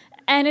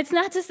 And it's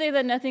not to say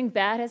that nothing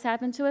bad has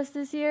happened to us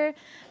this year,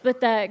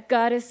 but that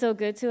God is so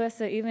good to us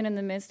that even in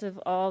the midst of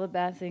all the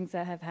bad things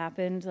that have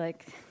happened,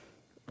 like,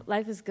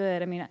 life is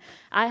good. I mean,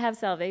 I have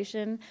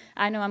salvation.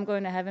 I know I'm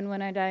going to heaven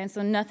when I die, and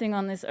so nothing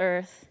on this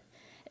earth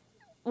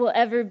will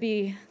ever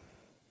be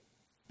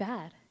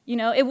bad.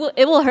 It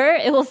will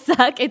hurt. It will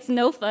suck. It's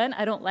no fun.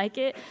 I don't like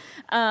it.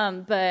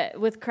 But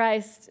with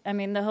Christ, I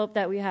mean, the hope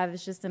that we have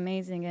is just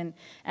amazing. And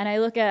I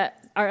look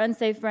at our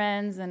unsaved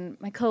friends and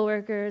my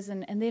coworkers,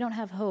 and they don't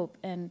have hope.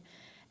 And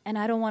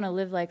I don't want to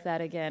live like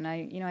that again.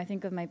 I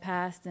think of my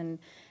past and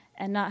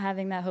not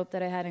having that hope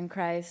that I had in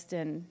Christ,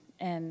 and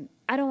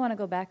I don't want to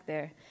go back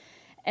there.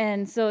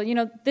 And so,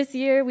 this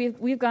year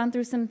we've gone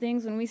through some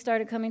things. When we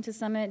started coming to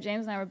Summit,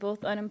 James and I were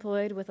both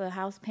unemployed with a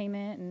house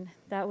payment, and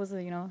that was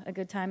a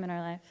good time in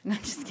our life. No,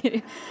 just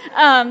kidding.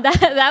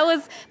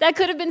 That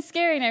could have been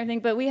scary and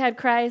everything, but we had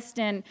Christ,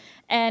 and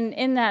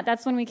in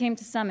that's when we came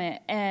to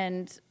Summit.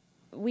 And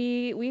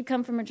we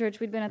come from a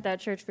church. We'd been at that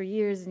church for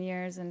years and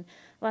years, and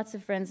lots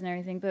of friends and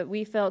everything. But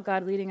we felt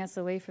God leading us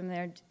away from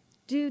there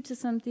due to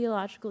some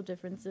theological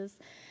differences,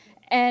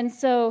 and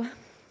so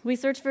we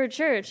searched for a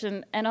church,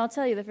 and I'll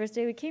tell you, the first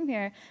day we came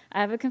here,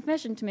 I have a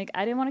confession to make.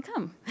 I didn't want to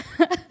come.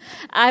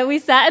 We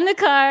sat in the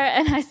car,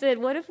 and I said,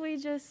 what if we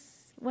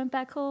just went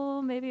back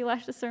home, maybe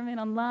watched a sermon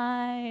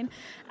online?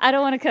 I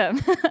don't want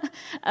to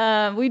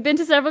come. We'd been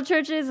to several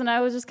churches, and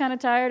I was just kind of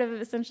tired of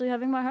essentially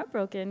having my heart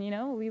broken.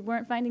 We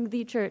weren't finding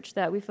the church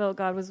that we felt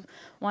God was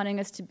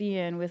wanting us to be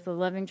in, with a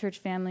loving church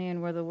family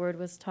and where the word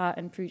was taught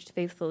and preached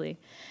faithfully.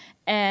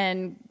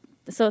 And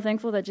so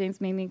thankful that James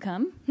made me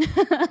come,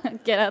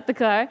 get out the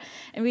car.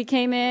 And we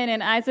came in,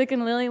 and Isaac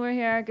and Lily were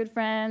here, our good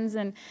friends.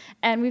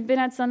 And we've been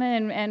at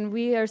Summit, and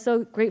we are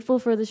so grateful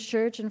for this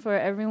church and for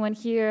everyone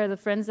here, the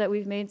friends that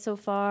we've made so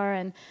far.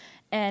 And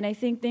I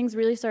think things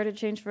really started to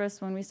change for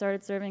us when we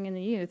started serving in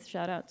the youth.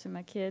 Shout out to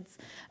my kids.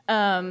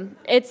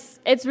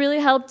 It's really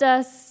helped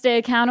us stay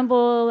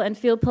accountable and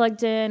feel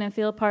plugged in and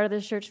feel a part of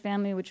this church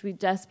family, which we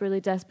desperately,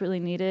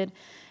 desperately needed,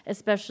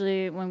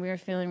 especially when we were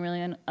feeling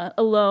really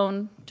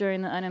alone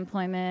during the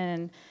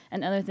unemployment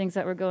and other things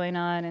that were going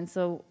on. And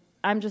so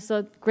I'm just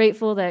so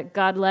grateful that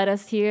God led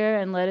us here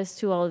and led us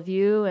to all of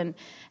you, and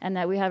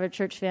that we have a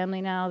church family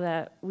now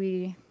that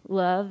we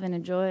love and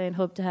enjoy and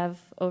hope to have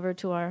over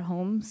to our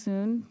home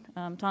soon.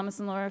 Thomas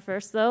and Laura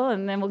first, though,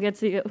 and then we'll get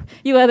to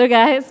you other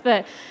guys.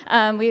 But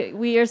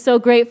we are so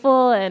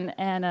grateful,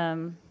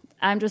 and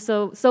I'm just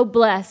so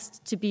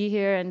blessed to be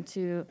here and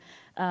to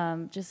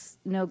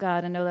just know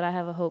God and know that I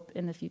have a hope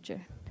in the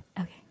future.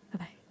 Okay,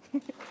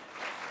 bye-bye.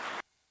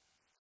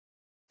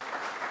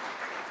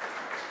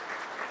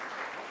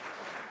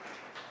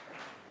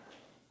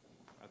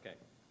 Okay.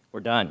 we're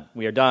done.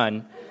 We are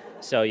done.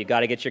 So you got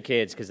to get your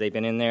kids because they've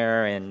been in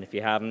there, and if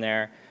you have them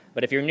there.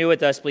 But if you're new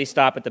with us, please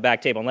stop at the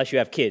back table. Unless you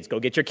have kids, go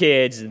get your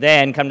kids,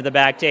 then come to the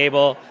back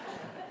table.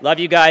 Love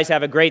you guys.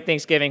 Have a great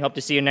Thanksgiving. Hope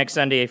to see you next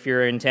Sunday if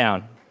you're in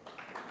town.